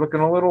 "Oh, you're looking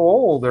a little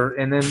old,"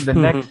 and then the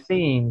next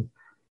scene,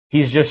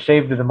 he's just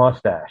shaved the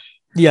mustache.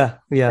 Yeah.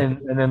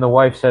 And then the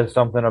wife says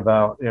something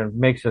about,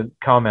 makes a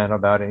comment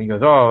about it. And he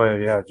goes, "Oh,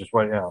 yeah, just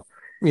what,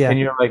 Yeah. And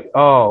you're like,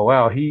 "Oh,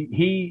 wow."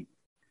 He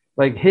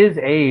like, his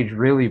age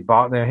really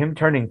him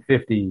turning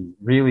 50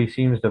 really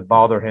seems to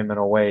bother him in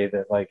a way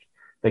that, like,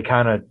 they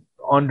kind of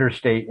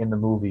understate in the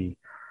movie.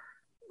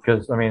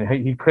 Because, I mean,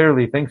 he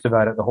clearly thinks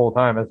about it the whole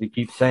time, as he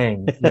keeps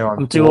saying,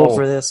 I'm too old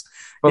for this.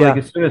 But like,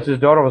 as soon as his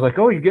daughter was like,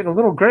 "Oh, you're getting a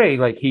little gray,"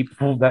 like, he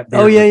pulled that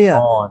beard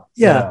on.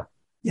 Yeah.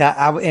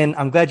 And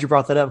I'm glad you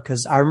brought that up,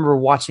 because I remember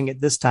watching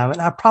it this time,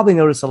 and I probably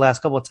noticed the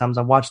last couple of times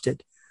I watched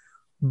it,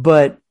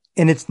 and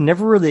it's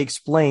never really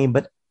explained.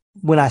 But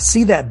when I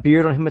see that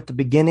beard on him at the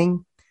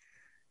beginning,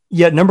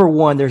 number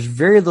one, there's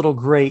very little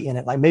gray in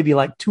it, like maybe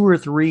like 2 or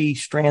 3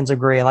 strands of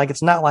gray. Like,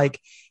 it's not like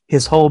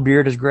his whole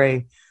beard is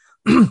gray,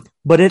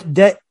 but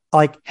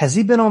has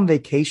he been on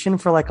vacation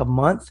for like a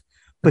month?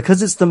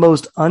 Because it's the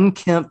most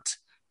unkempt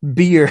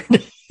beard.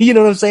 You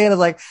know what I'm saying? It's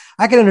like,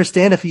 I can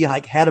understand if he,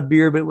 like, had a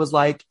beard, but it was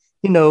like,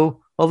 a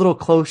little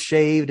close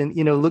shaved and,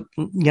 look,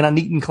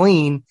 neat and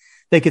clean.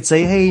 They could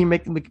say, "Hey,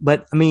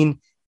 but I mean,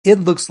 it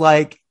looks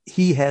like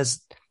he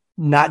has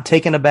not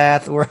taken a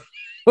bath or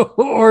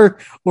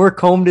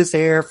combed his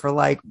hair for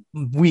like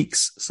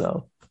weeks."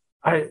 So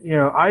I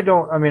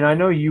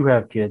know you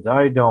have kids.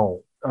 I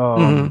don't.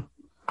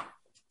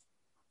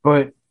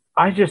 But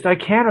I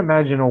can't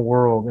imagine a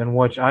world in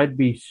which I'd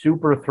be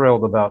super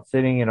thrilled about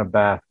sitting in a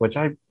bath, which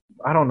I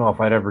don't know if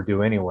I'd ever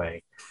do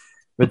anyway.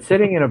 But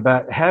sitting in a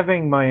bath,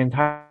 having my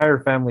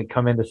entire family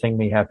come in to sing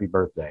me happy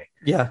birthday.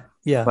 Yeah.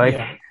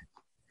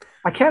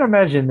 I can't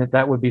imagine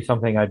that would be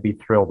something I'd be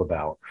thrilled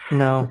about.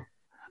 No,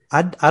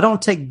 I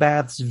don't take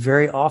baths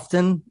very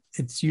often.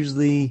 It's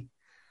usually,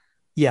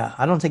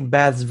 I don't take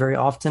baths very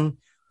often.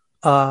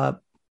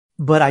 But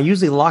I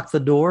usually lock the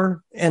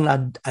door,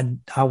 and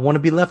I want to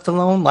be left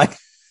alone. Like,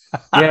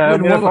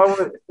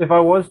 if I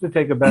was to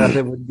take a bath,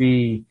 it would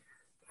be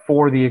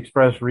for the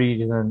express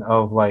reason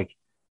of, like,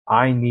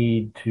 I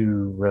need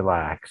to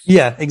relax.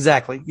 Yeah,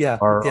 exactly. Yeah.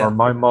 Or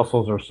my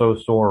muscles are so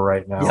sore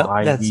right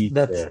now.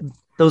 Yep,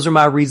 those are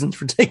my reasons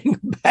for taking a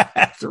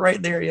bath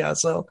right there. Yeah.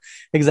 So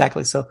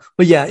exactly. So,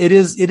 but yeah, it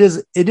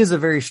is a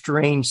very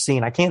strange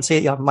scene. I can't say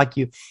it like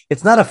you.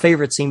 It's not a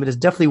favorite scene, but it's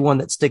definitely one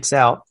that sticks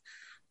out.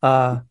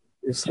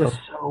 It's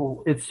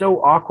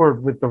so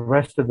awkward with the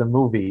rest of the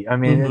movie. I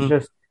mean, it's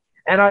just,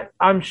 and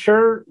I'm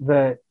sure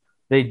that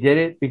they did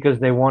it because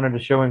they wanted to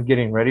show him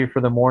getting ready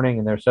for the morning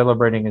and they're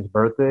celebrating his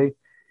birthday.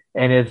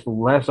 And it's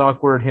less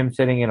awkward him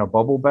sitting in a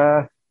bubble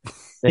bath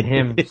than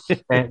him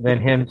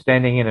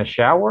standing in a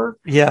shower.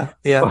 Yeah.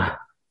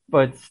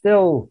 But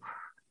still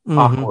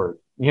awkward,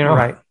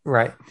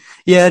 Right.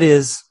 Yeah, it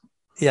is.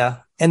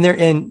 Yeah.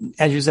 And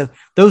as you said,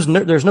 there's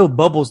no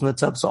bubbles in the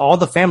tub. So all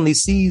the family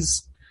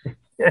sees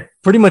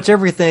pretty much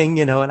everything,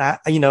 and all right,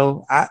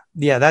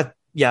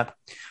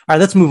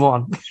 let's move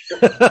on.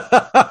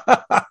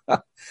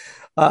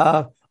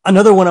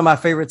 Another one of my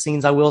favorite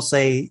scenes, I will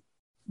say,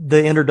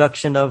 the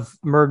introduction of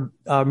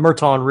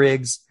Murtaugh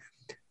Riggs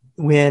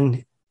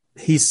when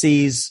he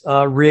sees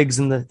Riggs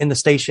in the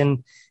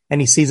station and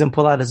he sees him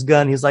pull out his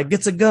gun. He's like,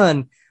 "Gets a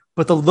gun."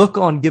 But the look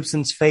on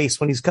Gibson's face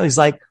when he's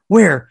like,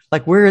 where,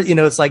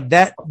 it's like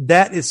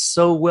that is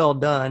so well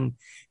done.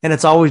 And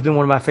it's always been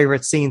one of my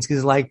favorite scenes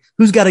because like,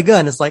 who's got a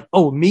gun? It's like,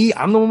 oh, me,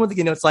 I'm the one with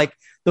it's like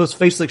those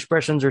facial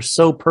expressions are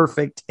so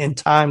perfect and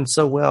timed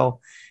so well.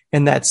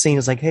 And that scene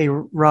is like, "Hey,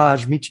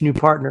 Raj, meet your new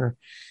partner."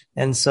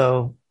 And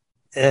so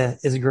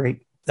it's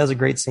great. That was a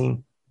great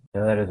scene.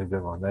 Yeah, that is a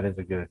good one. That is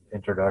a good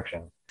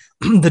introduction.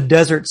 The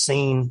desert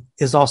scene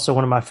is also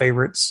one of my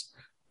favorites,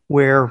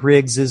 where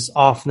Riggs is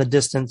off in the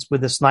distance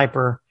with a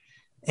sniper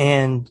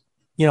and,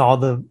 all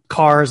the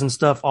cars and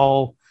stuff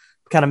all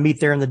kind of meet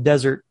there in the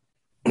desert.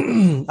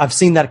 I've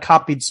seen that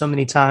copied so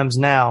many times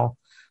now,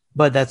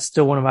 but that's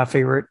still one of my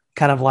favorite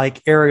kind of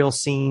like aerial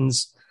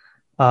scenes.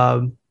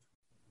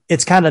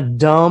 It's kind of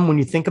dumb when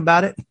you think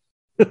about it,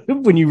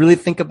 when you really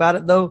think about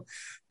it though,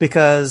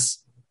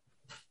 because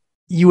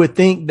you would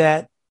think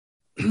that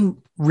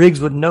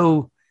Riggs would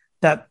know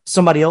that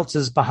somebody else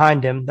is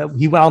behind him, I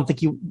don't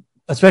think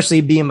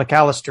especially being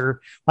McAllister,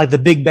 like the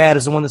big bad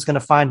is the one that's going to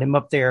find him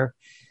up there.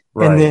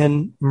 Right. And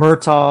then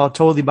Murtaugh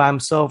totally by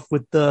himself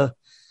with the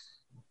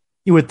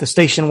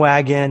station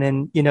wagon.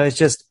 And,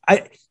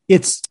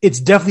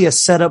 it's definitely a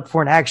setup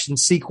for an action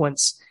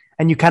sequence.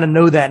 And you kind of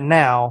know that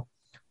now,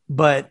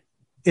 but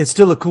it's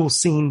still a cool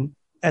scene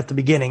at the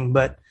beginning.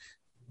 But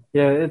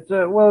yeah, it's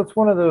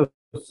one of those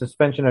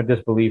suspension of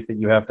disbelief that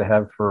you have to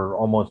have for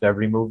almost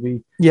every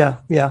movie. Yeah.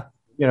 Yeah.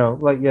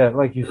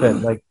 Like you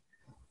said, like,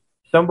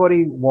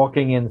 somebody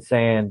walking in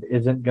sand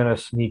isn't going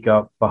to sneak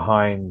up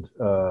behind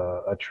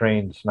a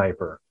trained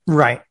sniper.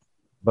 Right.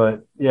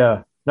 But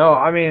yeah, no,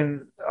 I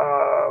mean,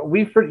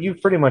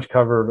 you've pretty much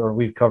covered, or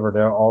we've covered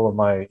all of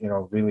my,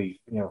 really,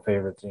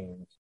 favorite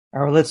scenes.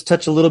 All right, let's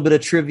touch a little bit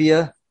of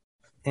trivia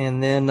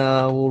and then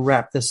we'll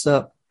wrap this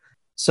up.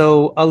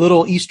 So a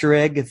little Easter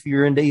egg, if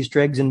you're into Easter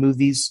eggs in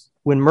movies,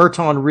 when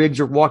Murtaugh and Riggs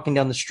are walking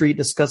down the street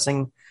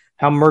discussing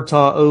how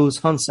Murtaugh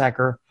owes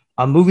Hunsaker,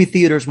 a movie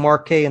theater's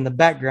marquee in the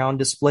background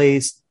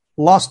displays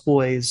Lost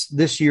Boys,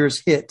 this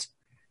year's hit.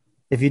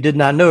 If you did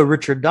not know,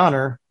 Richard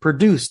Donner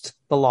produced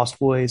The Lost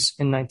Boys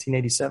in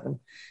 1987.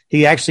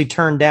 He actually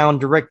turned down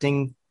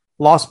directing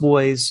Lost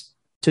Boys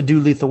to do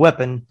Lethal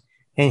Weapon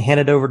and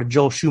handed over to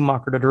Joel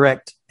Schumacher to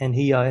direct, and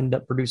he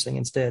ended up producing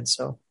instead.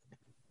 So,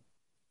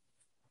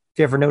 if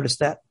you ever noticed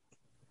that?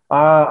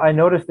 I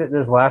noticed it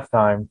this last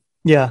time.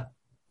 Yeah.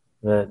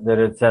 That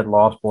it said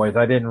Lost Boys.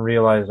 I didn't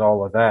realize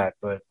all of that,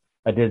 but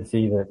I did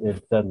see that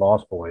it said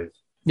Lost Boys.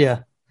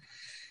 Yeah.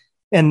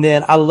 And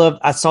then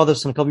I saw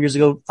this a couple years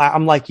ago.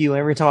 I'm like you.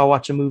 Every time I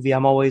watch a movie,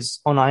 I'm always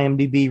on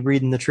IMDb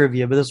reading the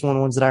trivia, but this is one of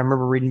the ones that I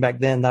remember reading back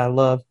then that I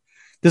love.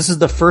 This is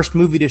the first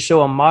movie to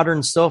show a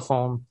modern cell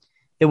phone.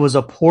 It was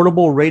a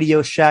portable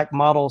Radio Shack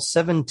model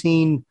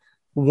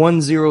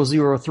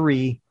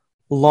 171003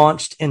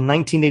 launched in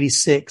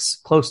 1986,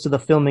 close to the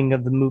filming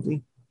of the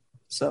movie.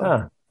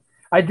 So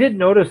I did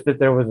notice that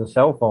there was a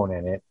cell phone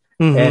in it.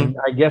 Mm-hmm. And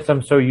I guess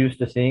I'm so used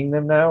to seeing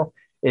them now,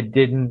 it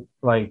didn't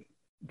like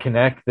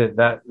connect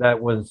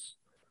that was,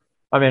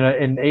 I mean,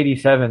 in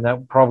 87,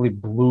 that probably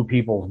blew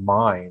people's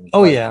minds.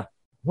 Oh, yeah.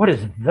 What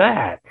is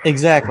that?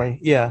 Exactly.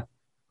 Yeah.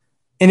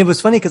 And it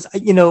was funny because,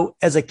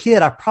 as a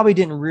kid, I probably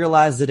didn't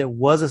realize that it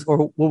was,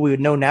 or what we would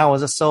know now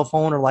as a cell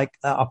phone or like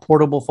a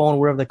portable phone,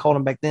 whatever they called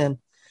them back then.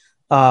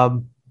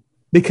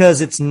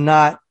 Because it's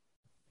not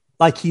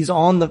like he's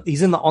on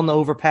the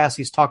overpass.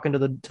 He's talking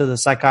to the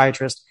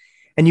psychiatrist.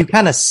 And you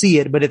kind of see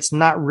it, but it's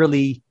not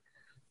really,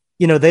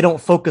 they don't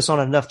focus on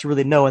it enough to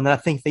really know. And then I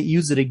think they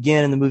use it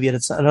again in the movie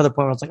at another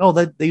point where it's like, oh,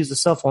 they use the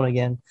cell phone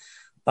again.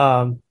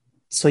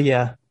 So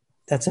yeah,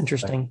 that's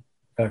interesting.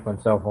 Back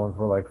when cell phones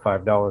were like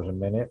 $5 a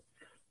minute.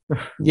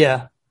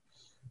 Yeah.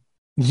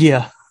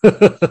 Yeah.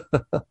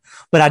 But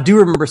I do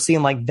remember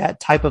seeing like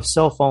that type of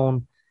cell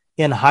phone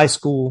in high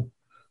school,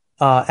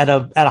 at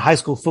a high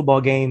school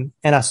football game.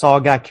 And I saw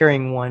a guy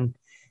carrying one,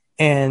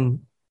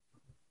 and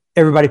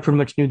everybody pretty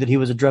much knew that he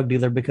was a drug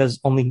dealer because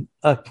only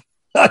a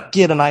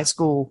kid in high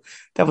school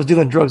that was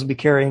dealing drugs would be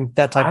carrying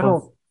that type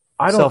of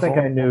I don't think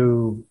I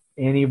knew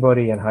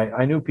anybody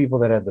I knew people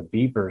that had the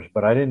beepers,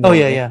 but I didn't know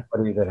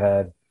anybody that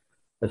had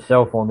a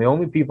cell phone. The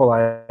only people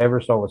I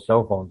ever saw with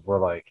cell phones were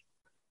like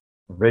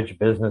rich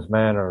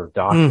businessmen or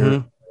doctors.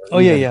 Mm-hmm. Oh,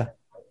 yeah.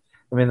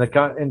 I mean,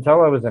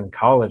 until I was in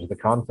college, the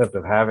concept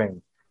of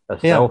having a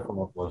cell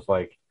phone was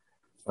like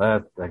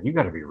you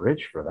got to be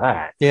rich for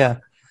that. Yeah.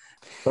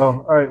 So,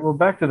 all right, well,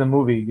 back to the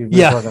movie. You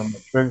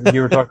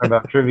were talking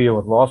about trivia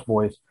with Lost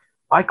Boys.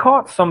 I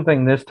caught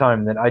something this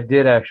time that I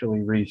did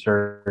actually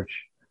research.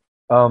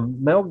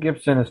 Mel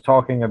Gibson is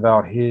talking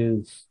about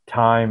his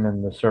time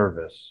in the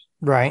service.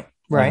 Right.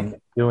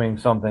 Doing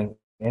something.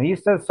 And he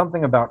says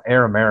something about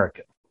Air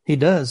America. He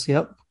does,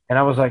 yep. And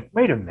I was like,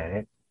 wait a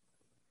minute.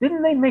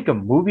 Didn't they make a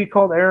movie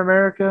called Air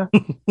America?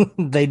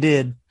 They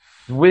did.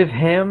 With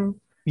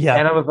him? Yeah.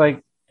 And I was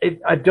like,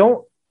 I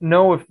don't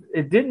know if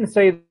it didn't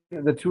say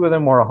the two of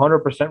them were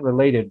 100%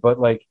 related, but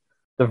like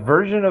the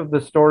version of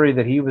the story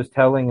that he was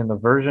telling and the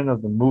version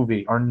of the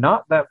movie are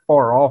not that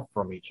far off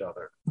from each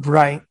other.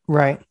 Right.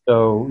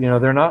 So,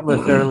 they're not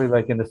necessarily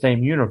like in the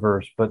same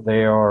universe, but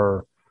they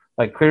are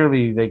like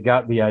clearly they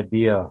got the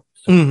idea.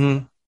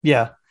 Mm-hmm.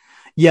 Yeah.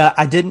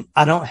 I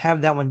don't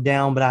have that one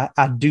down, but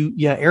I do.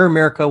 Yeah. Air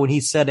America, when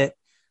he said it,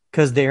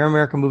 because the Air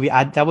America movie,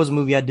 that was a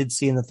movie I did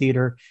see in the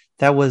theater.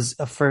 That was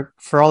for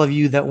all of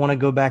you that want to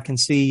go back and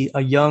see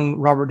a young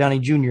Robert Downey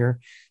Jr.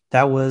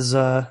 That was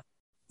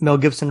Mel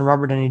Gibson and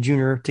Robert Downey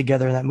Jr.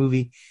 together in that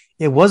movie.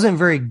 It wasn't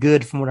very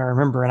good from what I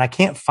remember, and I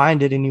can't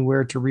find it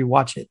anywhere to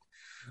rewatch it.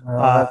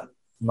 That's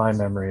my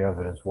memory of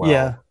it as well.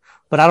 Yeah,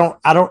 but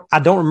I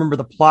don't remember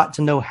the plot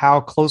to know how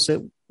close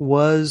it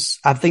was.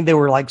 I think they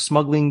were like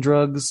smuggling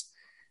drugs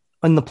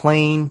on the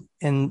plane,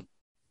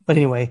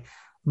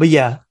 but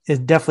yeah, it's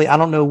definitely. I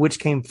don't know which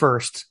came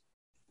first.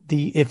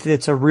 If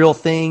it's a real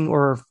thing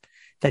or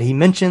that he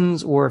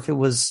mentions, or if it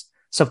was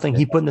something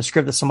he put in the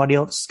script that somebody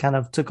else kind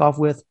of took off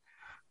with.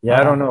 Yeah,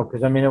 I don't know.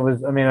 Because I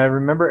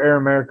remember Air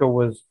America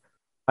was,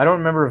 I don't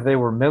remember if they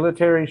were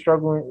military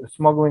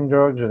smuggling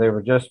drugs or they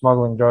were just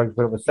smuggling drugs,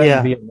 but it was set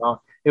in Vietnam.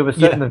 It was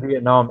set in the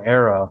Vietnam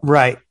era.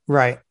 Right.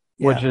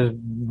 Which is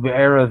the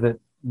era that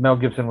Mel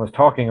Gibson was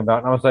talking about.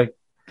 And I was like,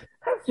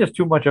 that's just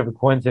too much of a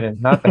coincidence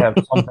not to have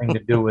something to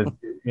do with,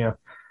 Yeah.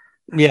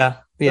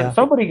 But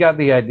somebody got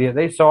the idea.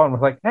 They saw it and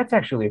was like, that's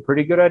actually a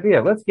pretty good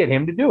idea. Let's get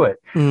him to do it.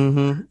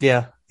 Mm-hmm.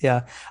 Yeah.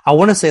 I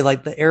want to say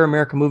like the Air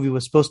America movie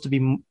was supposed to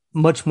be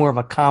much more of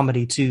a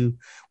comedy too,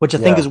 which I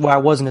think is why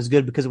it wasn't as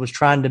good, because it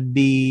tried to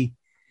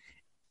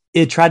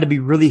be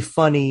really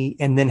funny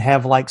and then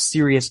have like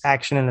serious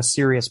action and a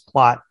serious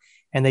plot.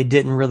 And they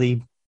didn't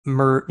really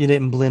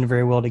didn't blend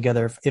very well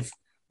together if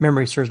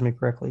memory serves me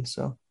correctly.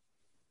 So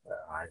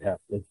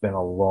it's been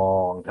a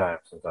long time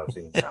since I've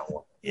seen that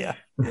one. Yeah.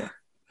 All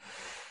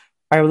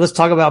right, well, let's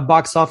talk about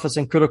box office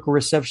and critical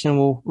reception.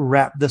 We'll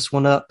wrap this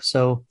one up.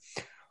 So,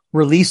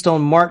 released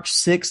on March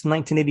 6,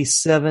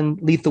 1987,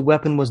 Lethal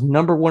Weapon was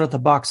number one at the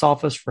box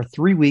office for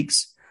 3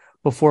 weeks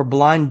before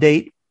Blind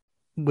Date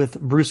with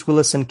Bruce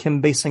Willis and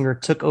Kim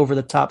Basinger took over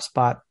the top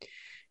spot.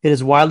 It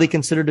is widely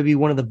considered to be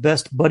one of the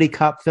best buddy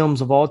cop films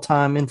of all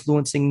time,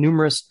 influencing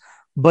numerous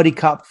buddy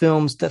cop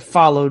films that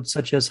followed,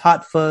 such as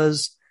Hot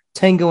Fuzz,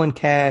 Tango and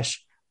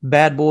Cash,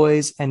 Bad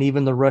Boys, and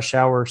even the Rush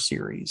Hour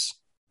series.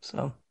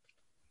 So...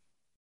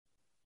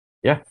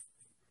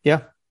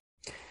 Yeah.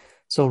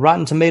 So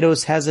Rotten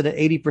Tomatoes has it at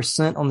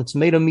 80% on the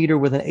tomato meter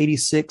with an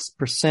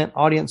 86%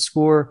 audience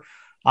score.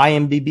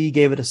 IMDb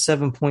gave it a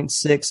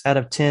 7.6 out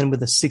of 10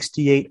 with a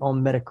 68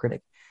 on Metacritic.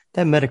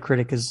 That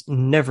Metacritic is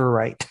never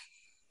right.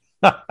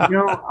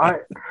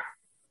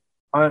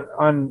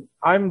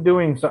 I'm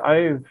doing so.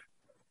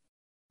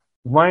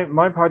 My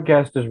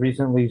podcast has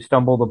recently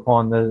stumbled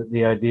upon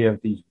the idea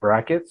of these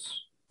brackets,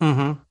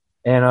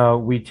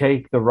 and we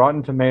take the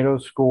Rotten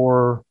Tomatoes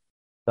score,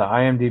 the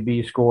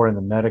IMDb score, and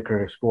the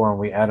Metacritic score, and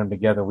we add them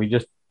together. We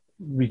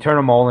turn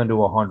them all into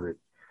 100.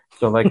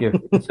 So like if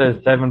it says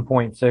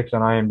 7.6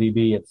 on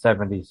IMDb, it's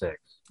 76.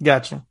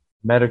 Gotcha.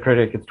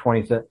 Metacritic, it's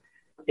 27.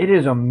 It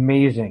is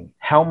amazing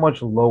how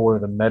much lower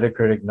the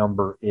Metacritic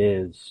number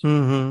is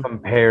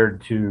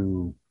compared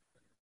to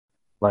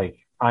like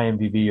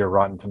IMDb or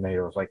Rotten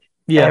Tomatoes. Like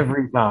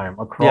every time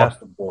across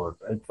the board.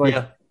 It's like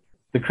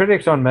the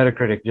critics on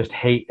Metacritic just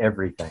hate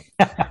everything.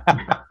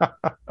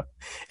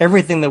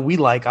 Everything that we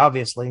like,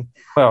 obviously.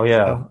 Well,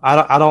 yeah. So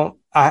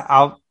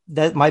I'll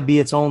that might be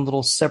its own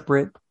little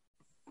separate,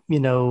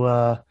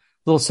 little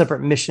separate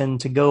mission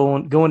to go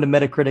into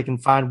Metacritic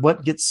and find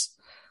what gets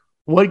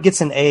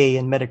an A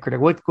in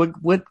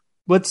Metacritic.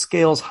 What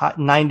scales hot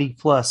 90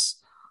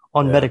 plus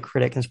on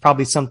Metacritic? It's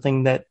probably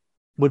something that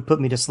would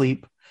put me to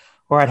sleep,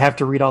 or I'd have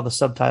to read all the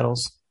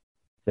subtitles.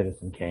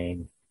 Citizen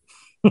Kane.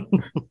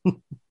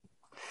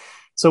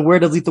 So where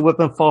does Lethal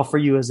Weapon fall for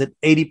you? Is it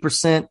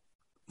 80%?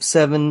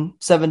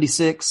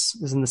 76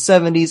 is in the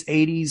 70s,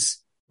 80s,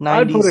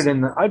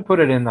 90s. I'd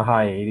put it in the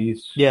high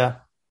 80s. Yeah.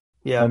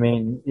 I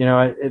mean,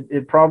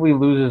 it probably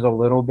loses a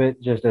little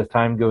bit just as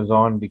time goes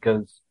on,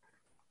 because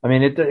I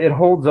mean it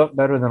holds up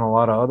better than a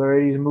lot of other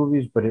 80s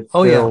movies, but it's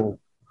still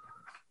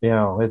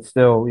it's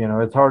still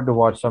it's hard to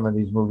watch some of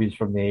these movies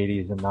from the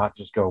 80s and not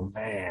just go,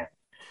 man.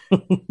 I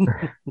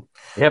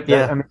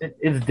mean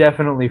it's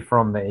definitely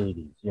from the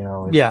 80s,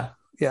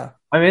 Yeah.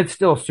 I mean, it's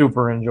still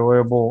super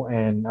enjoyable,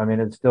 and I mean,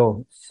 it's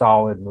still a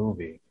solid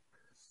movie.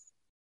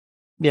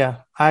 Yeah,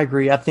 I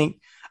agree. I think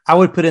I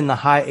would put it in the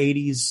high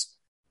 80s.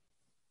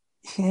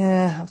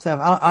 Yeah,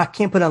 I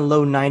can't put it in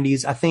low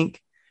 90s. I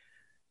think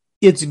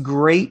it's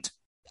great.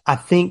 I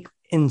think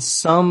in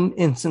some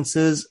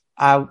instances,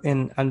 I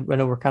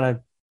know we're kind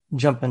of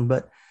jumping,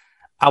 but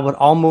I would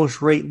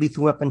almost rate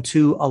Lethal Weapon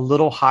 2 a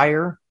little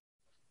higher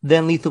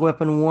than Lethal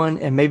Weapon 1,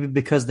 and maybe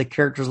because the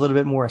character is a little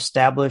bit more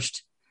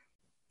established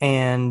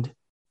and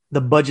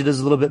the budget is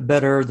a little bit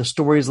better. The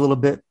story is a little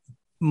bit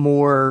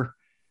more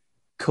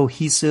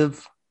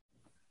cohesive,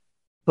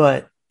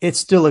 but it's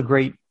still a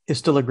great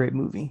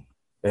movie.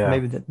 Yeah.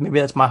 Maybe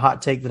that's my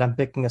hot take that I'm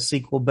picking a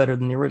sequel better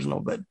than the original.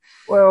 But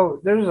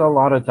well, there's a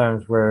lot of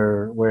times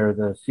where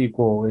the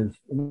sequel is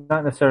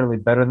not necessarily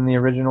better than the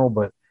original,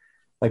 but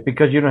like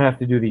because you don't have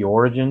to do the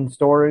origin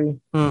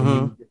story,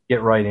 you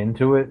get right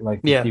into it.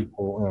 Like the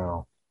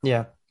sequel,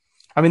 Yeah.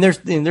 I mean,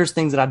 there's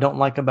things that I don't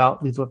like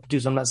about Lethal Weapon 2,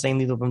 so I'm not saying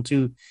Lethal Weapon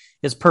 2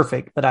 is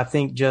perfect, but I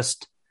think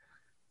just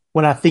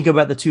when I think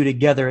about the two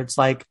together, it's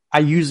like I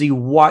usually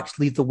watch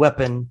Lethal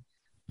Weapon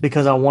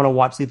because I want to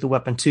watch Lethal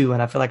Weapon 2,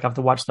 and I feel like I have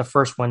to watch the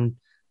first one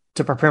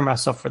to prepare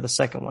myself for the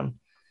second one,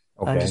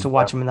 just to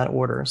watch them in that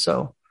order.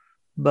 So,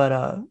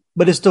 but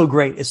it's still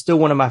great. It's still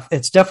one of my.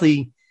 It's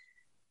definitely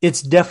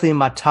in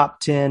my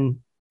top 10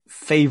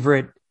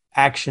 favorite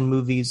action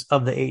movies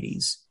of the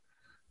 80s,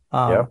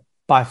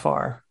 by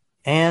far.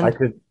 And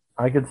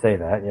I could say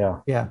that, yeah.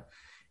 Yeah.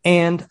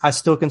 And I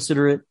still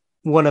consider it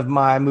one of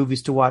my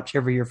movies to watch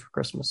every year for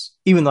Christmas,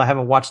 even though I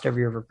haven't watched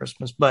every year for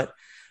Christmas, but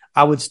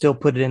I would still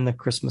put it in the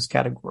Christmas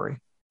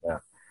category. Yeah.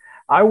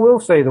 I will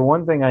say the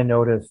one thing I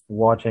noticed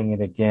watching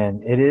it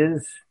again, it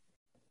is,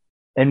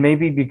 and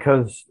maybe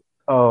because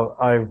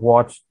I've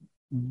watched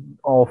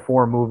all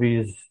 4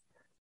 movies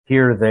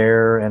here,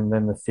 there, and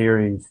then the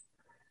series,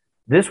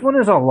 this one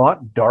is a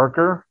lot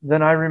darker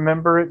than I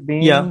remember it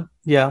being. Yeah.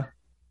 Yeah.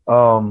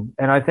 And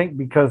I think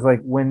because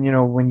like when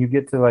you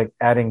get to like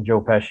adding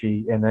Joe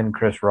Pesci and then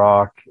Chris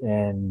Rock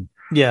and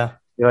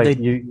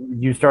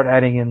you start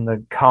adding in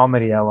the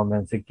comedy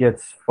elements, it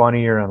gets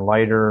funnier and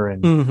lighter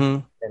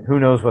and who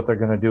knows what they're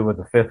going to do with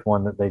the 5th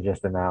one that they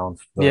just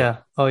announced. But. Yeah.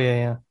 Oh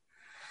yeah.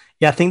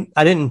 I think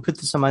I didn't put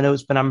this on my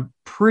notes, but I'm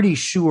pretty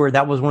sure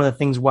that was one of the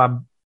things why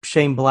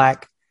Shane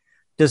Black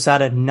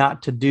decided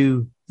not to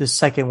do the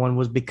second one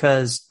was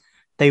because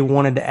they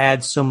wanted to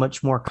add so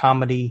much more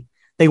comedy.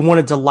 They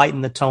wanted to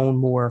lighten the tone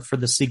more for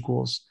the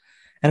sequels.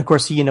 And of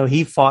course,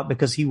 he fought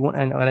because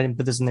and I didn't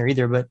put this in there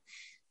either, but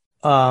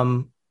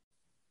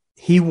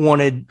he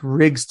wanted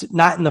Riggs to,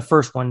 not in the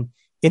first one,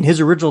 in his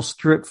original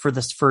script for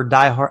his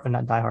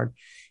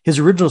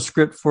original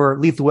script for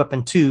Lethal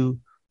Weapon 2,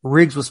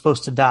 Riggs was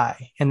supposed to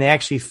die. And they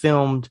actually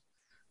filmed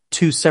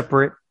 2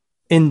 separate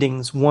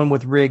endings, one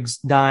with Riggs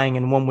dying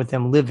and one with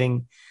him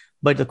living.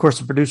 But of course,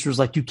 the producer was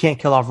like, you can't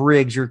kill off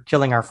Riggs. You're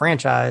killing our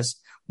franchise.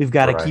 We've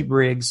got to keep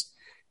Riggs.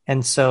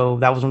 And so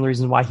that was one of the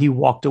reasons why he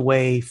walked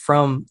away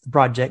from the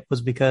project,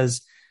 was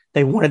because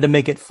they wanted to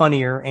make it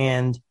funnier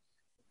and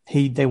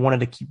they wanted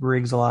to keep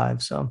Riggs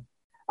alive. So,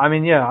 I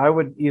mean, yeah, I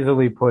would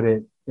easily put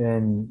it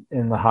in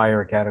the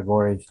higher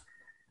categories.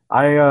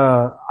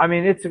 I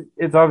mean,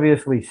 it's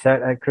obviously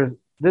set at Chris.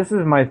 This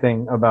is my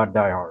thing about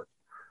Die Hard.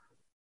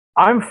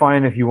 I'm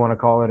fine if you want to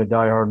call it a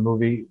Die Hard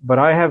movie, but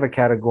I have a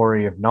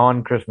category of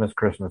non-Christmas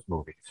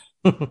movies.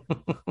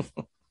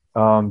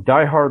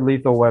 Die Hard,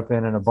 Lethal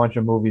Weapon, and a bunch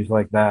of movies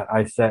like that,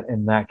 I set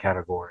in that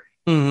category.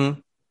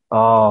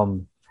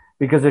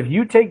 Because if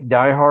you take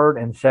Die Hard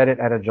and set it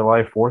at a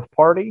July 4th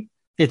party,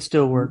 it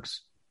still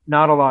works.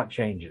 Not a lot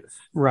changes.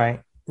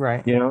 Right.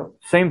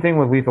 Same thing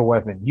with Lethal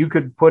Weapon. You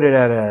could put it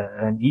at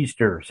an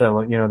Easter,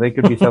 they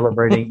could be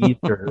celebrating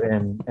Easter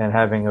and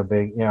having a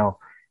big,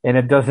 and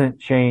it doesn't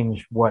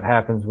change what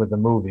happens with the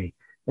movie.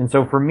 And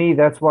so for me,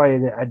 that's why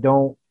I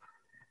don't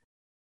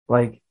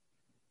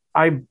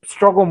I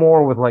struggle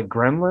more with like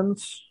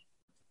Gremlins.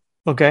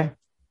 Okay.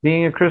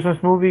 Being a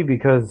Christmas movie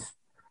because,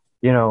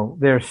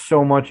 there's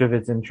so much of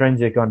it's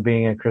intrinsic on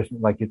being a Christmas,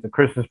 like it's a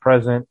Christmas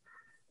present.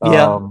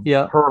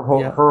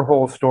 Her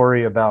whole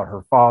story about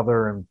her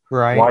father and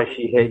why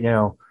she hate,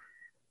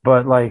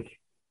 but like,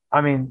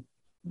 I mean,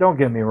 don't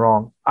get me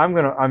wrong.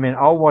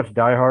 I'll watch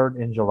Die Hard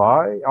in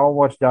July. I'll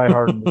watch Die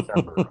Hard in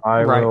December.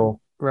 I will.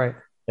 Right.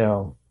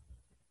 So,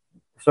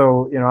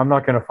 I'm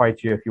not going to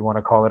fight you if you want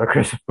to call it a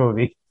Christmas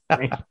movie.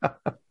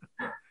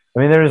 I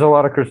mean, there's a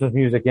lot of Christmas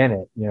music in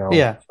it,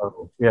 Yeah.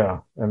 So,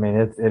 yeah. I mean,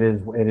 it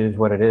is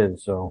what it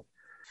is. So,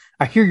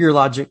 I hear your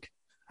logic.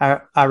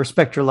 I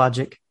respect your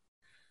logic.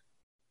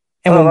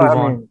 And we'll move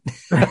on.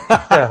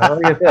 Yeah,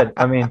 like I said,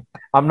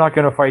 I'm not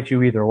going to fight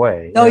you either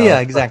way. Oh yeah,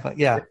 exactly.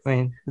 Yeah, I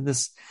mean,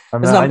 this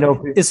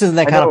isn't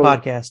that kind of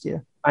podcast.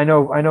 Yeah, I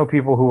know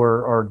people who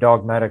are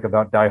dogmatic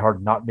about Die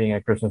Hard not being a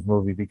Christmas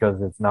movie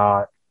because it's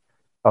not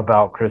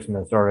about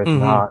Christmas or it's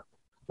not.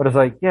 But it's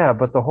like, yeah,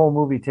 but the whole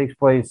movie takes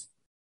place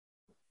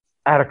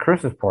at a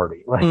Christmas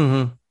party. Like,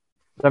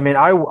 I mean,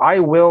 I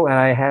will and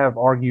I have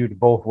argued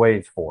both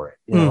ways for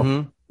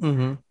it.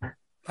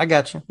 I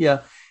got you. Yeah.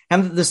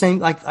 And the same,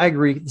 like, I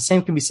agree. The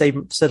same can be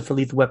said for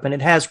Lethal Weapon.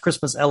 It has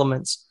Christmas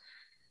elements.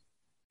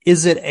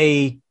 Is it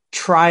a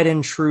tried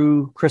and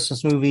true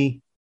Christmas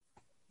movie?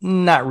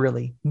 Not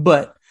really,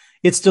 but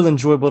it's still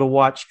enjoyable to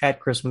watch at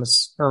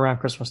Christmas or around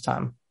Christmas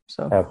time.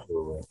 So,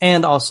 absolutely.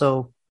 And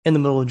also in the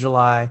middle of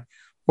July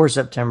or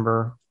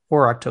September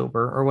or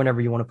October or whenever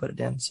you want to put it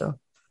in. So,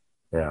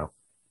 yeah.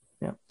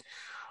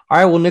 All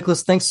right. Well,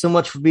 Nicholas, thanks so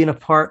much for being a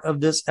part of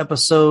this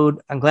episode.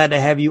 I'm glad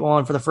to have you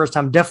on for the first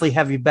time. Definitely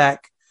have you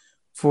back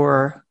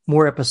for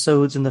more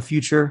episodes in the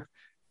future.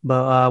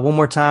 But one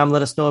more time,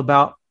 let us know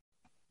about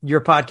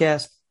your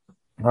podcast.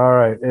 All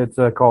right. It's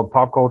called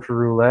Pop Culture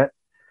Roulette.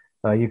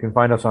 You can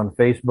find us on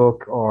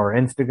Facebook or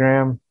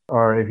Instagram,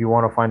 or if you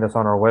want to find us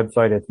on our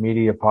website, it's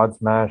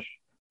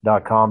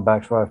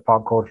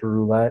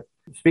mediapodsmash.com/popcultureroulette.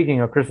 Speaking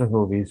of Christmas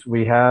movies,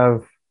 we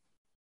have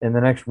in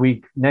the next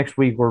week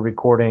we're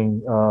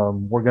recording,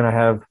 we're going to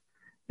have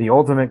the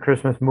ultimate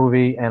Christmas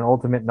movie and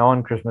ultimate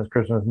non-Christmas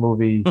Christmas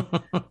movie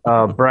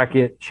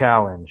bracket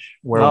challenge,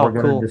 where we're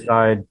going to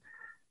decide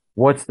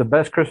what's the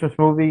best Christmas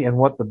movie and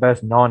what the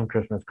best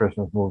non-Christmas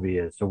Christmas movie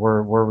is. So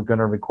we're going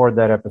to record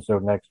that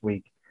episode next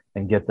week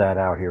and get that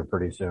out here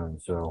pretty soon.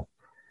 So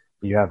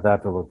you have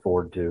that to look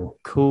forward to.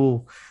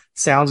 Cool.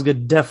 Sounds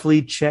good.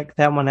 Definitely check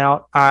that one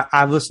out.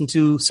 I've listened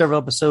to several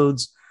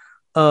episodes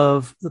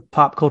of the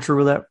Pop Culture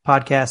Roulette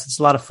podcast. It's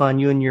a lot of fun.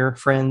 You and your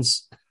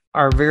friends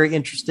are very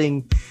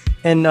interesting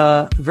and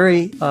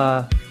very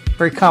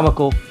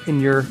comical in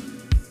your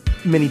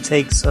many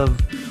takes of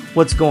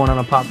what's going on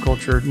in pop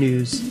culture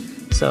news.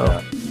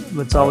 So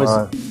it's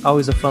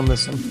always a fun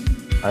listen.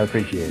 I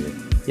appreciate it.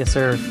 Yes,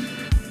 sir.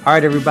 All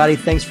right, everybody.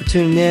 Thanks for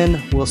tuning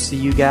in. We'll see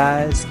you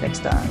guys next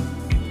time.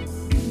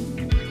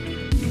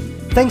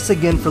 Thanks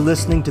again for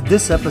listening to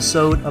this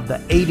episode of the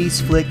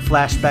 80s Flick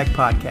Flashback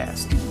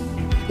Podcast.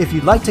 If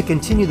you'd like to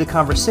continue the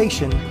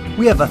conversation,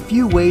 we have a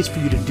few ways for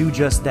you to do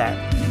just that.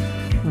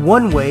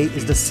 One way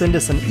is to send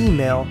us an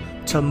email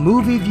to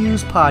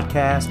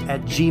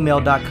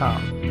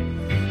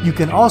movieviewspodcast@gmail.com. You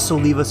can also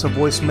leave us a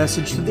voice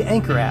message through the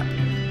Anchor app.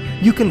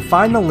 You can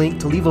find the link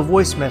to leave a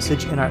voice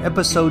message in our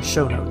episode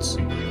show notes.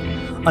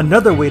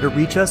 Another way to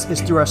reach us is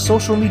through our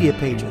social media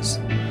pages.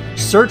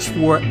 Search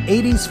for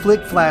 80s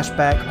Flick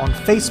Flashback on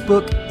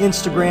Facebook,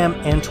 Instagram,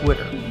 and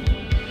Twitter.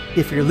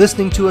 If you're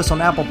listening to us on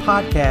Apple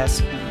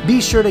Podcasts, be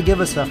sure to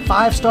give us a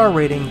 5-star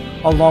rating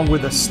along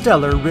with a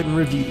stellar written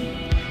review.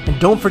 And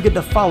don't forget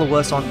to follow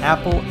us on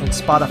Apple and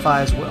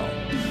Spotify as well.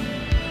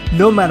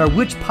 No matter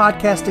which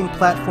podcasting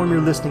platform you're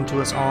listening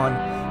to us on,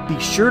 be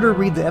sure to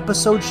read the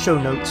episode show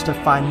notes to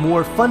find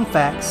more fun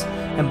facts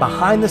and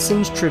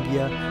behind-the-scenes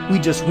trivia we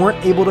just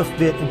weren't able to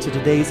fit into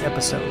today's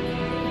episode.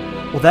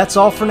 Well, that's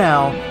all for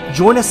now.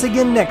 Join us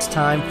again next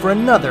time for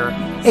another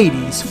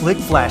 80s Flick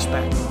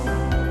Flashback.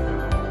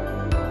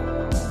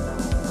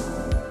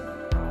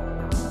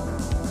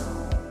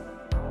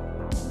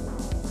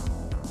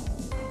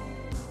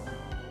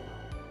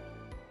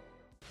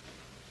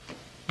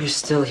 You're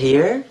still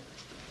here?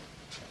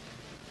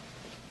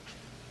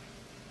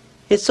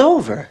 It's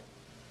over.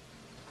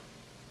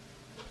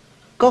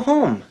 Go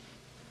home.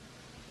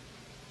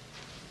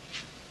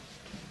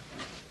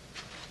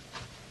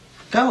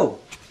 Go.